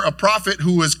 if you were a prophet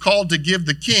who was called to give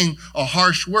the king a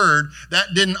harsh word, that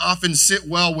didn't often sit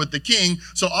well with the king.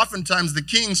 So oftentimes the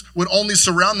kings would only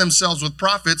surround themselves with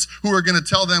prophets who were going to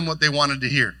tell them what they wanted to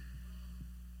hear.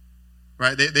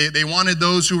 Right? They wanted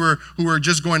those who were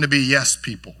just going to be yes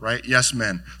people, right? Yes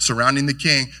men surrounding the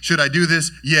king. Should I do this?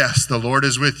 Yes, the Lord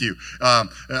is with you.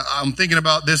 I'm thinking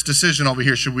about this decision over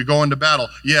here. Should we go into battle?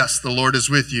 Yes, the Lord is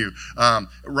with you.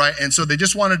 Right? And so they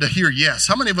just wanted to hear yes.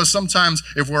 How many of us sometimes,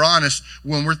 if we're honest,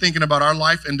 when we're thinking about our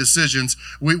life and decisions,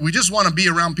 we just want to be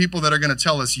around people that are going to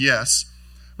tell us yes.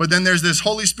 But then there's this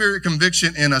Holy Spirit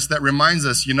conviction in us that reminds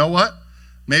us, you know what?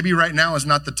 Maybe right now is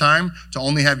not the time to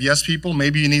only have yes people.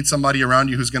 Maybe you need somebody around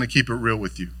you who's going to keep it real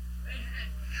with you.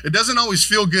 It doesn't always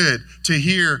feel good to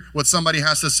hear what somebody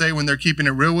has to say when they're keeping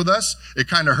it real with us. It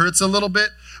kind of hurts a little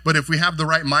bit. But if we have the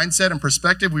right mindset and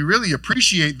perspective, we really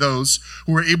appreciate those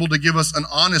who are able to give us an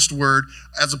honest word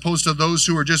as opposed to those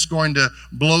who are just going to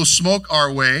blow smoke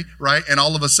our way, right? And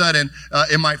all of a sudden,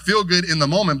 it might feel good in the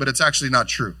moment, but it's actually not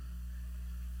true.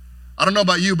 I don't know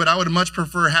about you, but I would much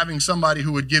prefer having somebody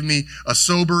who would give me a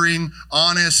sobering,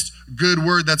 honest, good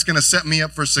word that's going to set me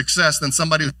up for success than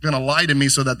somebody who's going to lie to me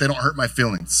so that they don't hurt my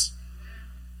feelings,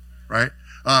 right?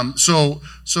 So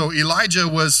Elijah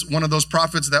was one of those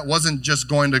prophets that wasn't just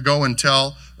going to go and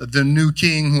tell the new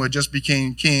king who had just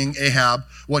became king, Ahab,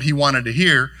 what he wanted to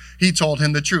hear. He told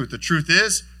him the truth. The truth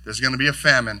is there's going to be a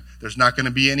famine. There's not going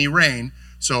to be any rain,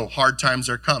 so hard times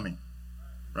are coming,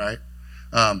 right?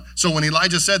 So when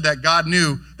Elijah said that, God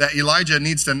knew that Elijah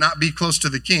needs to not be close to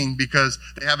the king because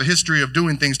they have a history of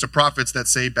doing things to prophets that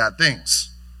say bad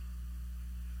things.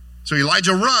 So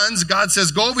Elijah runs. God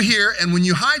says, go over here, and when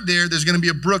you hide there, there's going to be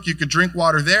a brook. You could drink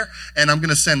water there, and I'm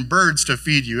going to send birds to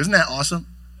feed you. Isn't that awesome?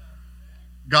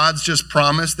 God's just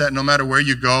promised that no matter where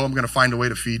you go, I'm going to find a way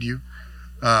to feed you.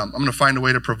 I'm going to find a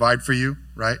way to provide for you,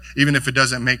 right? Even if it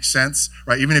doesn't make sense,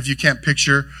 right? Even if you can't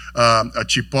picture a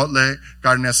chipotle,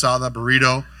 carne asada,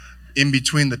 burrito in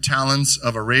between the talons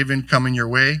of a raven coming your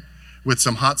way with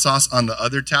some hot sauce on the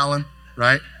other talon,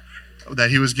 right? That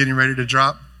he was getting ready to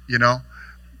drop,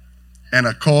 and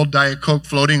a cold Diet Coke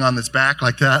floating on his back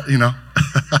like that,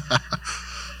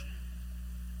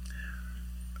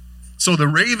 So the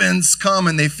ravens come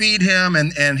and they feed him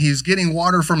and he's getting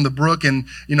water from the brook and,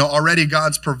 already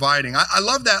God's providing. I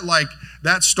love that,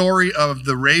 that story of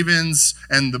the ravens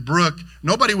and the brook.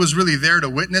 Nobody was really there to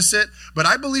witness it, but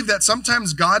I believe that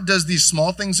sometimes God does these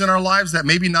small things in our lives that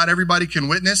maybe not everybody can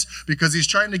witness because he's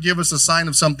trying to give us a sign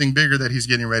of something bigger that he's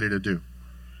getting ready to do.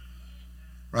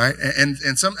 right? And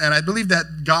I believe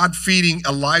that God feeding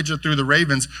Elijah through the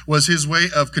ravens was his way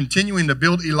of continuing to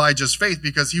build Elijah's faith,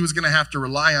 because he was going to have to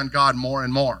rely on God more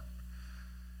and more.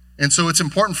 And so it's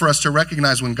important for us to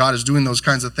recognize when God is doing those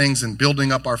kinds of things and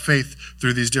building up our faith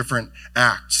through these different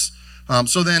acts.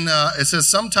 So then it says,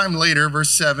 sometime later,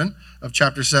 verse 7 of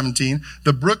chapter 17,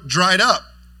 the brook dried up,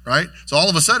 right? So all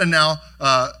of a sudden now,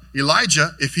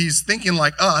 Elijah, if he's thinking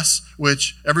like us,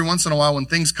 which every once in a while when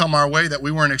things come our way that we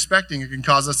weren't expecting, it can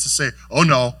cause us to say, oh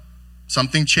no,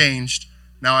 something changed.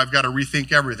 Now I've got to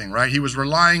rethink everything, right? He was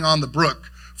relying on the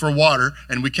brook for water,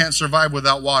 and we can't survive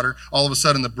without water. All of a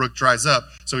sudden the brook dries up.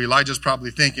 So Elijah's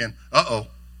probably thinking, uh-oh,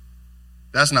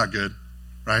 that's not good,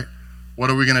 right? What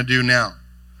are we going to do now?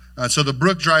 So the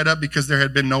brook dried up because there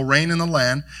had been no rain in the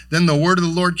land. Then the word of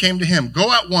the Lord came to him,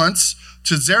 go at once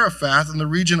to Zarephath in the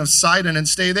region of Sidon and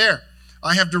stay there.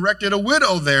 I have directed a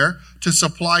widow there to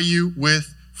supply you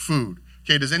with food.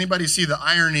 Okay, does anybody see the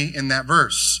irony in that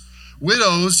verse?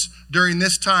 Widows during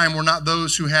this time were not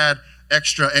those who had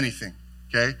extra anything.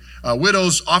 Okay,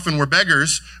 widows often were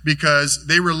beggars because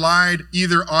they relied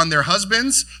either on their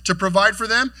husbands to provide for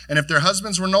them, and if their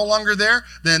husbands were no longer there,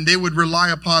 then they would rely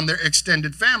upon their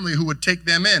extended family who would take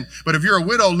them in. But if you're a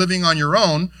widow living on your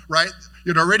own, right,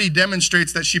 it already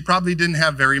demonstrates that she probably didn't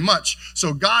have very much.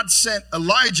 So God sent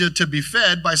Elijah to be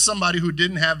fed by somebody who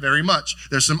didn't have very much.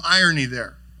 There's some irony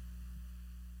there.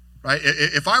 Right?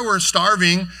 If I were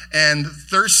starving and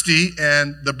thirsty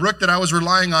and the brook that I was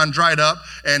relying on dried up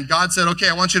and God said, okay,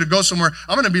 I want you to go somewhere,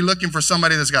 I'm going to be looking for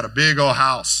somebody that's got a big old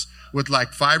house with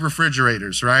like 5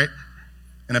 refrigerators, right?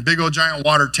 And a big old giant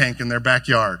water tank in their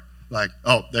backyard. Like,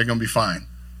 oh, they're going to be fine,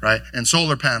 right? And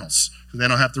solar panels, so they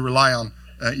don't have to rely on,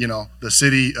 the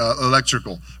city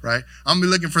electrical, right? I'm going to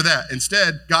be looking for that.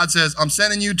 Instead, God says, I'm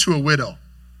sending you to a widow.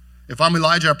 If I'm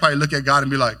Elijah, I'd probably look at God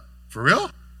and be like, for real?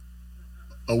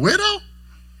 A widow?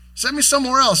 Send me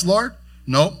somewhere else, Lord.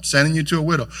 Nope, sending you to a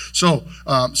widow. So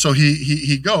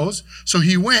he goes. So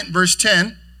he went, verse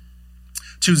 10,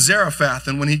 to Zarephath.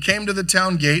 And when he came to the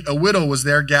town gate, a widow was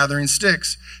there gathering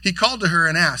sticks. He called to her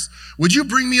and asked, would you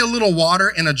bring me a little water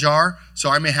in a jar so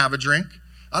I may have a drink?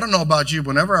 I don't know about you.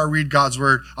 Whenever I read God's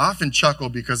word, I often chuckle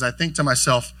because I think to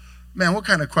myself, man, what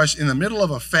kind of question? In the middle of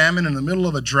a famine, in the middle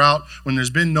of a drought, when there's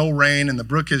been no rain and the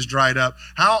brook has dried up,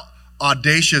 how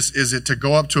audacious is it to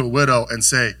go up to a widow and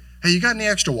say, hey, you got any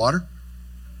extra water?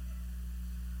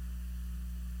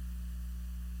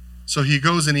 So he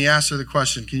goes and he asks her the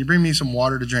question, can you bring me some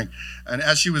water to drink? And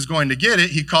as she was going to get it,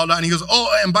 he called out and he goes,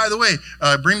 oh, and by the way,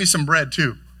 bring me some bread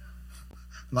too.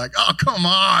 Like, oh, come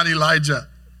on, Elijah.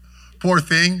 Poor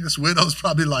thing. This widow's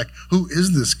probably like, who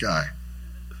is this guy?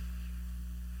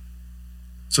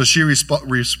 So she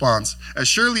responds, as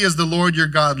surely as the Lord your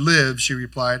God lives, she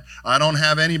replied, I don't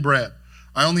have any bread.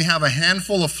 I only have a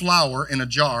handful of flour in a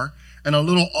jar and a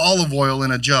little olive oil in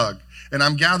a jug. And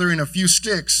I'm gathering a few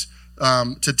sticks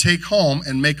to take home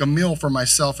and make a meal for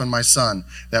myself and my son,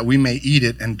 that we may eat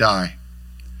it and die.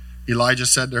 Elijah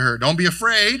said to her, don't be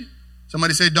afraid.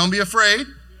 Somebody say, don't be afraid.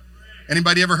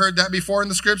 Anybody ever heard that before in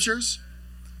the scriptures?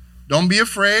 Don't be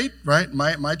afraid, right?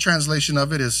 My translation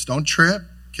of it is don't trip,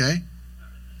 okay?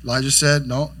 Elijah said,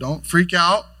 no, don't freak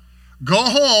out. Go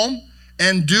home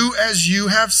and do as you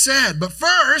have said. But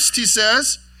first, he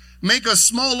says, make a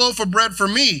small loaf of bread for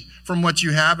me from what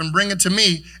you have and bring it to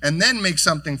me, and then make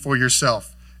something for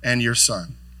yourself and your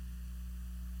son.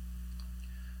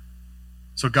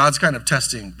 So God's kind of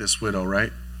testing this widow,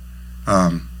 right?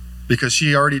 Because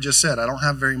she already just said, I don't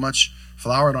have very much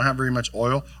flour, I don't have very much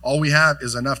oil. All we have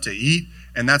is enough to eat,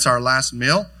 and that's our last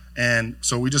meal. And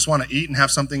so we just want to eat and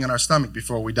have something in our stomach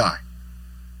before we die.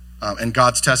 And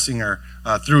God's testing her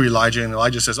through Elijah. And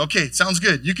Elijah says, okay, sounds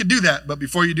good. You could do that. But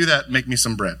before you do that, make me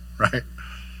some bread, right?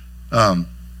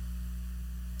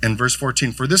 In verse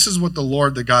 14, for this is what the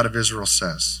Lord, the God of Israel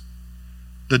says.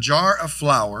 The jar of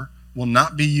flour will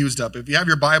not be used up. If you have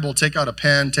your Bible, take out a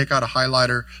pen, take out a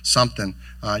highlighter, something.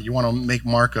 You want to make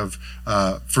mark of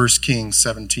 1 Kings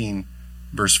 17,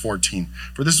 verse 14.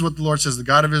 For this is what the Lord says, the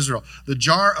God of Israel, the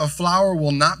jar of flour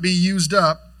will not be used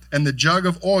up, and the jug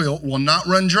of oil will not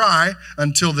run dry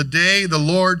until the day the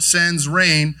Lord sends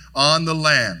rain on the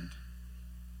land.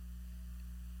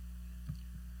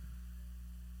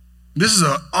 This is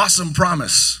an awesome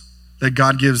promise that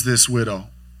God gives this widow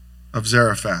of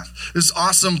Zarephath. This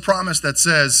awesome promise that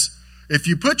says, if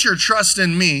you put your trust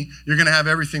in me, you're going to have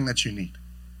everything that you need.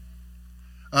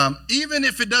 Even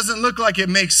if it doesn't look like it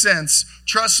makes sense,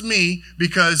 trust me,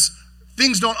 because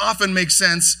things don't often make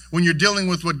sense when you're dealing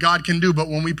with what God can do. But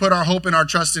when we put our hope and our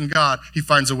trust in God, he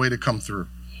finds a way to come through.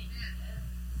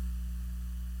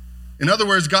 In other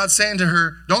words, God's saying to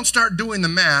her, don't start doing the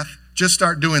math. just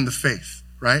start doing the faith,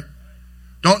 right?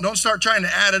 Don't start trying to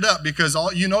add it up because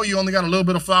you only got a little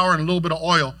bit of flour and a little bit of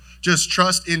oil. Just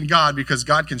trust in God because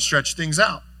God can stretch things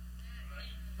out.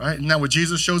 Right? Isn't that what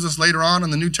Jesus shows us later on in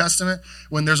the New Testament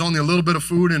when there's only a little bit of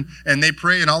food and they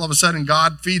pray and all of a sudden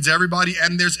God feeds everybody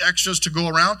and there's extras to go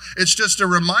around? It's just a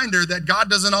reminder that God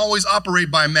doesn't always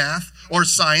operate by math or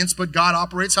science, but God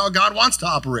operates how God wants to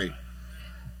operate,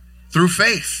 through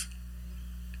faith.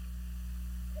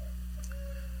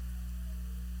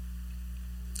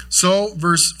 So,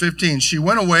 verse 15, she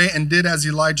went away and did as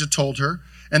Elijah told her,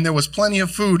 and there was plenty of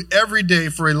food every day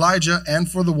for Elijah and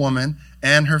for the woman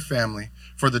and her family.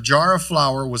 For the jar of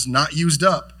flour was not used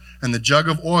up, and the jug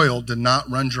of oil did not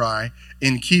run dry,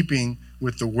 in keeping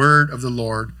with the word of the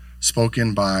Lord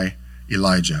spoken by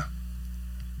Elijah.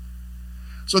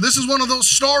 So this is one of those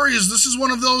stories, this is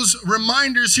one of those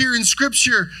reminders here in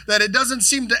Scripture that it doesn't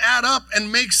seem to add up and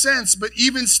make sense, but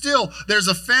even still, there's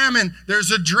a famine,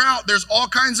 there's a drought, there's all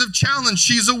kinds of challenge.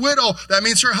 She's a widow. That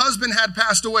means her husband had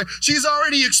passed away. She's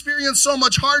already experienced so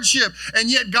much hardship, and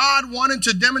yet God wanted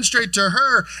to demonstrate to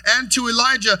her and to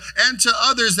Elijah and to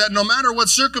others that no matter what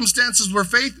circumstances we're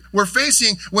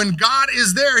facing, when God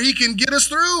is there, he can get us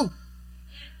through.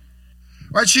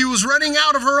 Right? She was running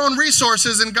out of her own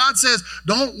resources, and God says,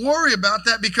 don't worry about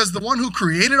that because the one who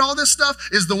created all this stuff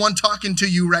is the one talking to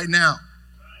you right now.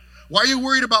 Why are you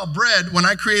worried about bread when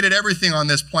I created everything on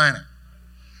this planet?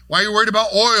 Why are you worried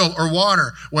about oil or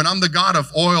water when I'm the God of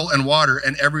oil and water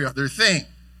and every other thing?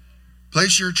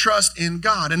 Place your trust in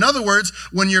God. In other words,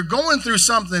 when you're going through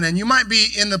something and you might be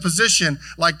in the position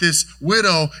like this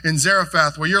widow in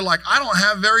Zarephath where you're like, I don't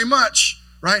have very much.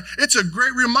 Right? It's a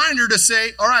great reminder to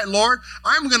say, all right, Lord,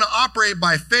 I'm going to operate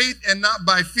by faith and not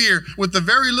by fear. With the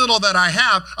very little that I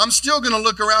have, I'm still going to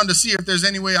look around to see if there's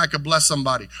any way I could bless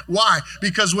somebody. Why?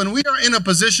 Because when we are in a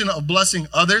position of blessing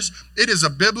others, it is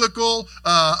a biblical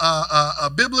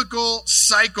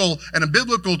cycle and a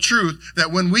biblical truth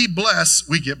that when we bless,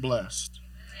 we get blessed.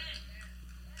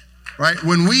 Right?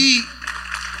 When we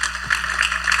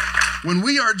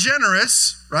are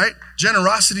generous, right?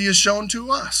 Generosity is shown to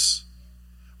us.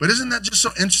 But isn't that just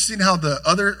so interesting how the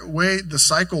other way the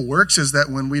cycle works is that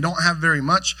when we don't have very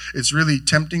much, it's really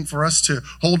tempting for us to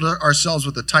hold ourselves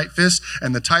with a tight fist,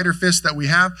 and the tighter fist that we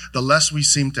have, the less we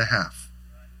seem to have.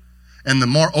 And the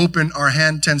more open our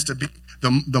hand tends to be,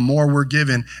 the more we're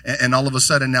given, and all of a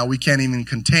sudden now we can't even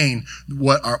contain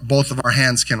what both of our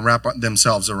hands can wrap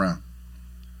themselves around.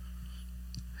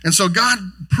 And so God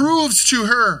proves to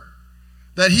her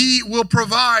that he will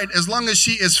provide as long as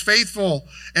she is faithful.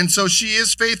 And so she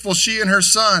is faithful, she and her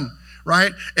son,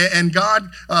 right? And God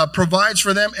provides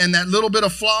for them. And that little bit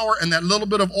of flour and that little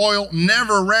bit of oil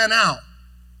never ran out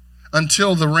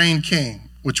until the rain came,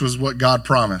 which was what God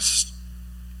promised.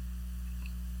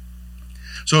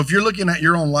 So if you're looking at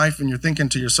your own life and you're thinking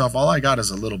to yourself, all I got is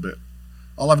a little bit.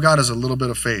 All I've got is a little bit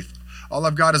of faith. All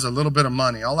I've got is a little bit of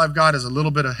money. All I've got is a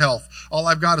little bit of health. All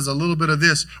I've got is a little bit of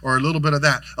this or a little bit of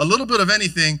that. A little bit of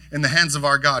anything in the hands of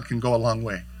our God can go a long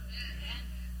way.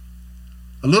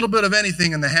 A little bit of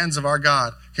anything in the hands of our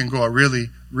God can go a really,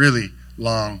 really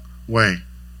long way.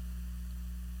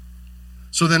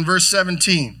 So then verse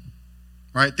 17,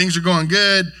 right? Things are going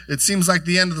good. It seems like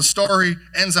the end of the story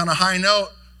ends on a high note.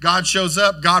 God shows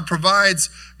up, God provides,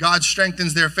 God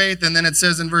strengthens their faith. And then it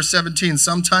says in verse 17,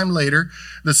 sometime later,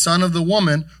 the son of the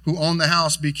woman who owned the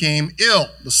house became ill.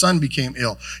 The son became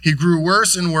ill. He grew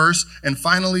worse and worse and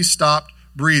finally stopped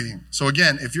breathing. So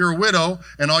again, if you're a widow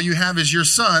and all you have is your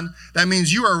son, that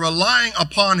means you are relying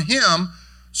upon him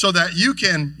so that you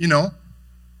can,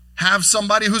 have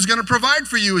somebody who's going to provide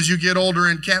for you as you get older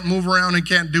and can't move around and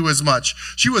can't do as much.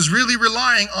 She was really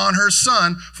relying on her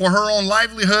son for her own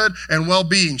livelihood and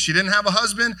well-being. She didn't have a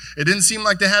husband. It didn't seem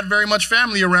like they had very much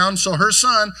family around, so her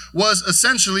son was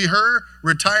essentially her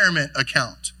retirement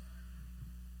account.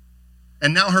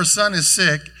 And now her son is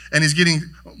sick, and he's getting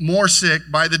more sick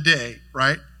by the day,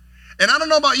 right? And I don't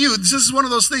know about you, this is one of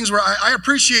those things where I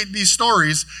appreciate these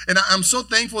stories, and I'm so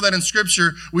thankful that in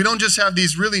Scripture, we don't just have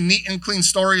these really neat and clean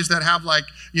stories that have like,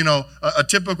 a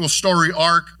typical story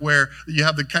arc where you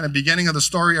have the kind of beginning of the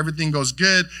story, everything goes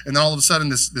good, and then all of a sudden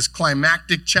this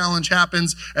climactic challenge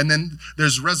happens, and then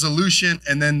there's resolution,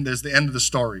 and then there's the end of the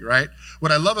story, right?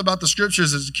 What I love about the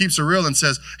Scriptures is it keeps it real and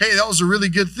says, hey, that was a really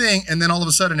good thing, and then all of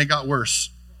a sudden it got worse.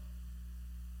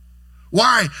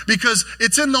 Why? Because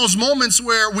it's in those moments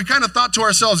where we kind of thought to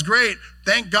ourselves, great,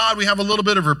 thank God we have a little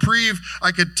bit of reprieve.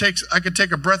 I could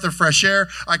take a breath of fresh air.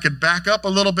 I could back up a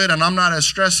little bit and I'm not as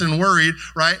stressed and worried,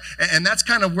 right? And that's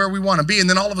kind of where we want to be. And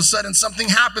then all of a sudden something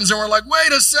happens and we're like,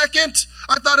 wait a second,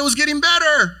 I thought it was getting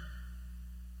better.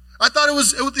 I thought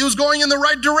it was going in the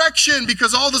right direction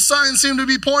because all the signs seemed to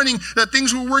be pointing that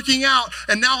things were working out.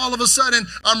 And now all of a sudden,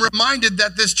 I'm reminded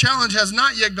that this challenge has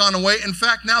not yet gone away. In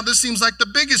fact, now this seems like the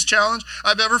biggest challenge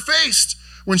I've ever faced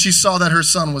when she saw that her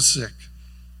son was sick.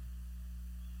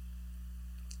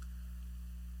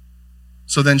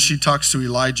 So then she talks to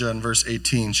Elijah in verse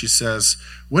 18. She says,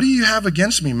 "What do you have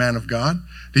against me, man of God?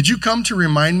 Did you come to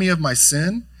remind me of my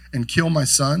sin and kill my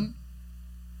son?"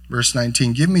 Verse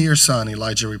 19, "Give me your son,"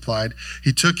 Elijah replied.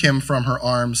 He took him from her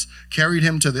arms, carried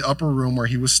him to the upper room where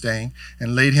he was staying,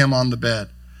 and laid him on the bed.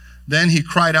 Then he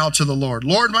cried out to the Lord,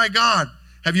 "Lord my God,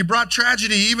 have you brought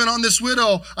tragedy even on this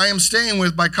widow I am staying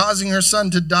with by causing her son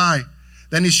to die?"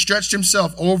 Then he stretched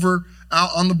himself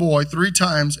out on the boy 3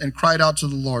 times and cried out to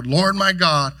the Lord, "Lord my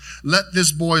God, let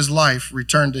this boy's life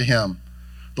return to him."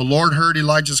 The Lord heard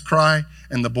Elijah's cry,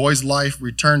 and the boy's life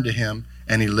returned to him,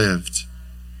 and he lived.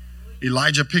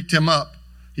 Elijah picked him up.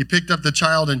 He picked up the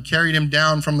child and carried him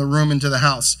down from the room into the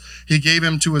house. He gave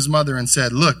him to his mother and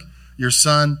said, "Look, your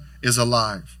son is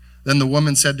alive." Then the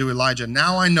woman said to Elijah,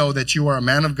 "Now I know that you are a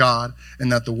man of God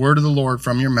and that the word of the Lord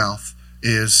from your mouth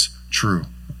is true."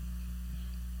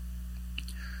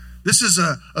 This is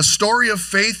a story of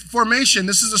faith formation.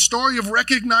 This is a story of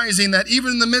recognizing that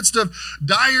even in the midst of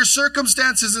dire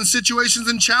circumstances and situations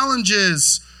and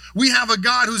challenges, we have a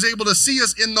God who's able to see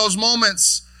us in those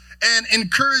moments and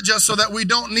encourage us so that we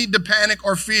don't need to panic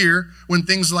or fear when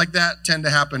things like that tend to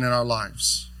happen in our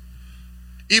lives.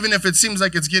 Even if it seems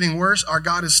like it's getting worse, our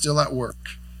God is still at work.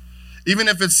 Even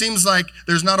if it seems like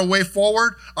there's not a way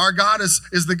forward, our God is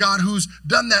the God who's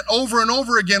done that over and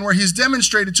over again, where he's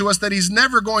demonstrated to us that he's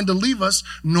never going to leave us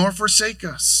nor forsake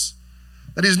us.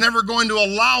 That he's never going to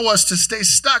allow us to stay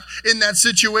stuck in that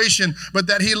situation, but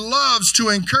that he loves to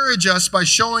encourage us by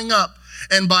showing up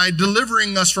and by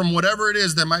delivering us from whatever it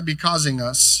is that might be causing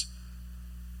us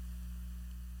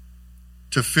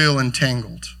to feel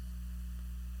entangled.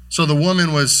 So the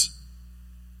woman was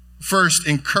first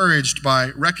encouraged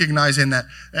by recognizing that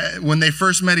when they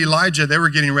first met Elijah, they were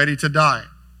getting ready to die.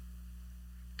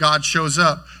 God shows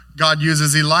up. God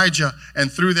uses Elijah,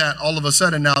 and through that, all of a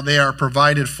sudden now they are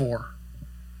provided for.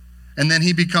 And then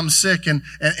he becomes sick, and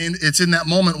it's in that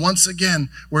moment once again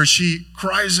where she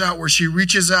cries out, where she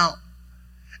reaches out.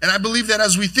 And I believe that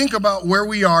as we think about where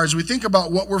we are, as we think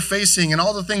about what we're facing and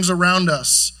all the things around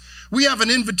us, we have an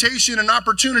invitation, an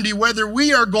opportunity, whether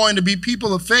we are going to be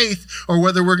people of faith or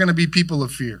whether we're going to be people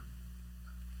of fear.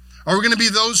 Are we going to be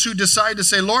those who decide to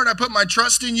say, "Lord, I put my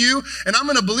trust in you, and I'm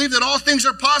going to believe that all things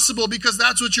are possible because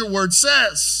that's what your word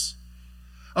says.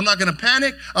 I'm not going to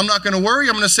panic. I'm not going to worry.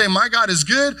 I'm going to say, my God is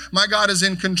good. My God is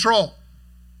in control."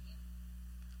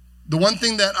 The one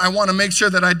thing that I want to make sure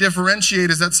that I differentiate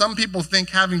is that some people think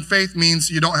having faith means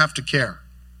you don't have to care.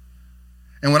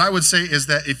 And what I would say is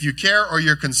that if you care or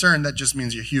you're concerned, that just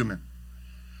means you're human.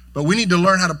 But we need to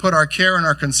learn how to put our care and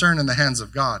our concern in the hands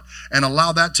of God and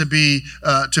allow that to be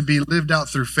lived out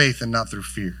through faith and not through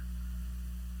fear.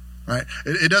 Right?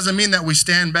 It doesn't mean that we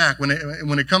stand back when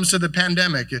it comes to the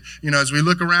pandemic. As we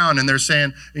look around and they're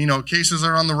saying, cases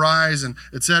are on the rise and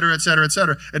et cetera, et cetera, et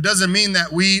cetera. It doesn't mean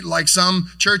that we, like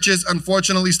some churches,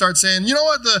 unfortunately start saying, you know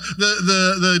what,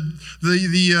 the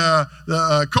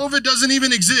COVID doesn't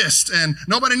even exist and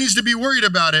nobody needs to be worried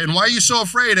about it. And why are you so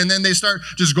afraid? And then they start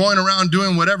just going around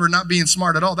doing whatever, not being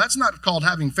smart at all. That's not called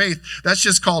having faith. That's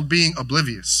just called being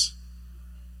oblivious.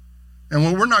 And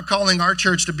what we're not calling our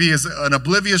church to be is an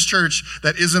oblivious church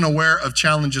that isn't aware of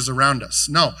challenges around us.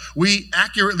 No, we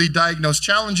accurately diagnose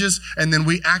challenges, and then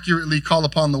we accurately call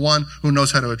upon the one who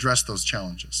knows how to address those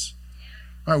challenges.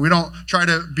 All right, we don't try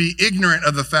to be ignorant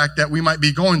of the fact that we might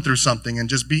be going through something and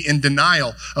just be in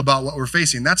denial about what we're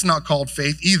facing. That's not called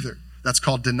faith either. That's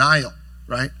called denial,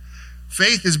 right?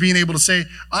 Faith is being able to say,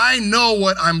 I know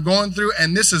what I'm going through,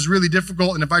 and this is really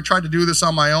difficult, and if I tried to do this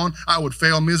on my own, I would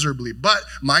fail miserably. But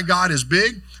my God is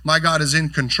big, my God is in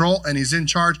control, and he's in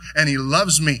charge, and he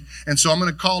loves me. And so I'm going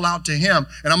to call out to him,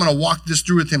 and I'm going to walk this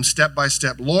through with him step by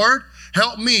step. Lord,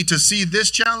 help me to see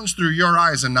this challenge through your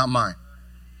eyes and not mine.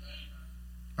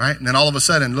 All right? And then all of a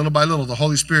sudden, little by little, the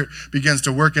Holy Spirit begins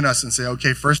to work in us and say,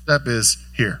 okay, first step is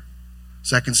here.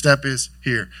 Second step is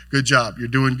here. Good job. You're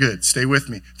doing good. Stay with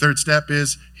me. Third step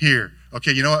is here.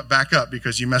 Okay, you know what? Back up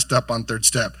because you messed up on third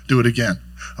step. Do it again.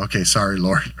 Okay, sorry,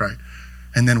 Lord, right?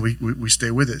 And then we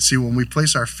stay with it. See, when we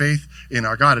place our faith in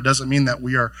our God, it doesn't mean that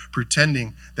we are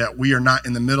pretending that we are not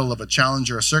in the middle of a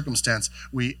challenge or a circumstance.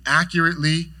 We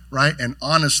accurately, right, and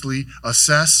honestly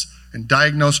assess and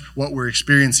diagnose what we're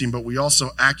experiencing, but we also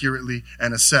accurately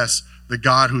and assess the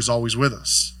God who's always with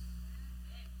us.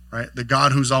 Right? The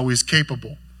God who's always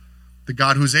capable, the the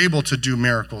God who's able to do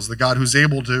miracles, the God who's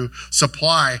able to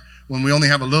supply when we only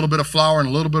have a little bit of flour and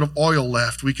a little bit of oil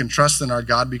left. We can trust in our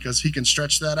God because he can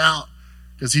stretch that out,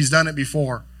 because he's done it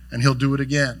before and he'll do it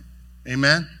again.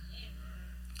 Amen?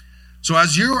 So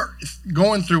as you're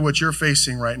going through what you're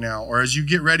facing right now, or as you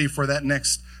get ready for that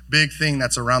next big thing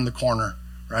that's around the corner,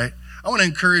 right? I want to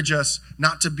encourage us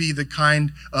not to be the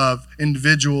kind of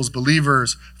individuals,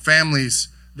 believers, families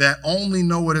that only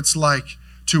know what it's like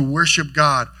to worship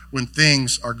God when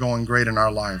things are going great in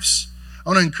our lives. I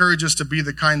want to encourage us to be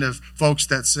the kind of folks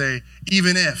that say,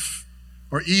 even if,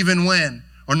 or even when,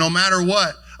 or no matter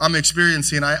what I'm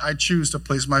experiencing, I choose to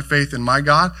place my faith in my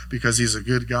God because he's a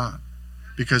good God,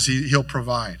 because he'll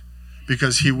provide,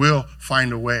 because he will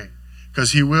find a way,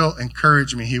 because he will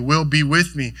encourage me. He will be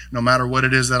with me no matter what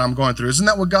it is that I'm going through. Isn't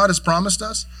that what God has promised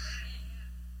us?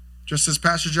 Just as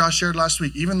Pastor Josh shared last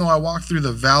week, even though I walk through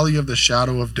the valley of the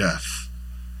shadow of death,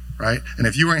 right? And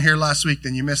if you weren't here last week,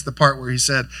 then you missed the part where he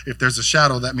said, if there's a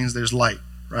shadow, that means there's light,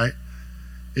 right?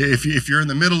 If you're in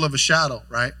the middle of a shadow,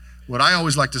 right? What I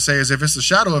always like to say is, if it's the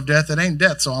shadow of death, it ain't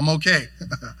death, so I'm okay.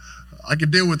 I can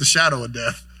deal with the shadow of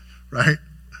death, right?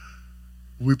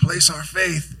 We place our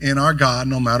faith in our God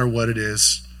no matter what it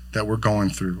is that we're going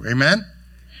through. Amen?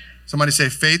 Somebody say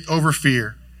faith over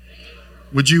fear.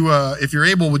 Would you, if you're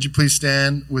able, would you please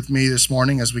stand with me this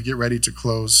morning as we get ready to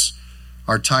close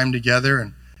our time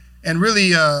together and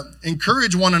really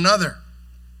encourage one another,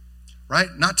 right?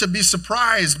 Not to be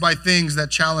surprised by things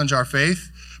that challenge our faith,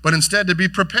 but instead to be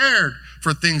prepared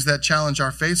for things that challenge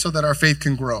our faith so that our faith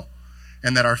can grow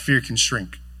and that our fear can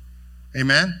shrink.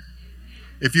 Amen?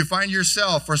 If you find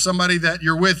yourself or somebody that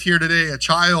you're with here today, a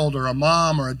child or a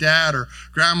mom or a dad or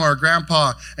grandma or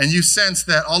grandpa, and you sense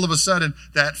that all of a sudden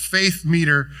that faith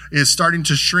meter is starting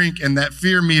to shrink and that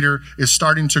fear meter is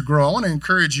starting to grow, I want to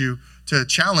encourage you to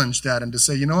challenge that and to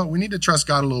say, you know what, we need to trust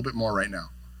God a little bit more right now.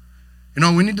 You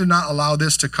know, we need to not allow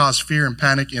this to cause fear and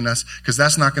panic in us, because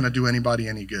that's not going to do anybody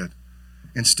any good.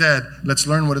 Instead, let's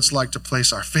learn what it's like to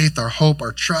place our faith, our hope,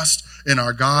 our trust in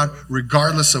our God,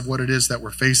 regardless of what it is that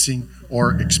we're facing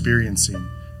or experiencing.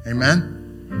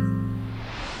 Amen?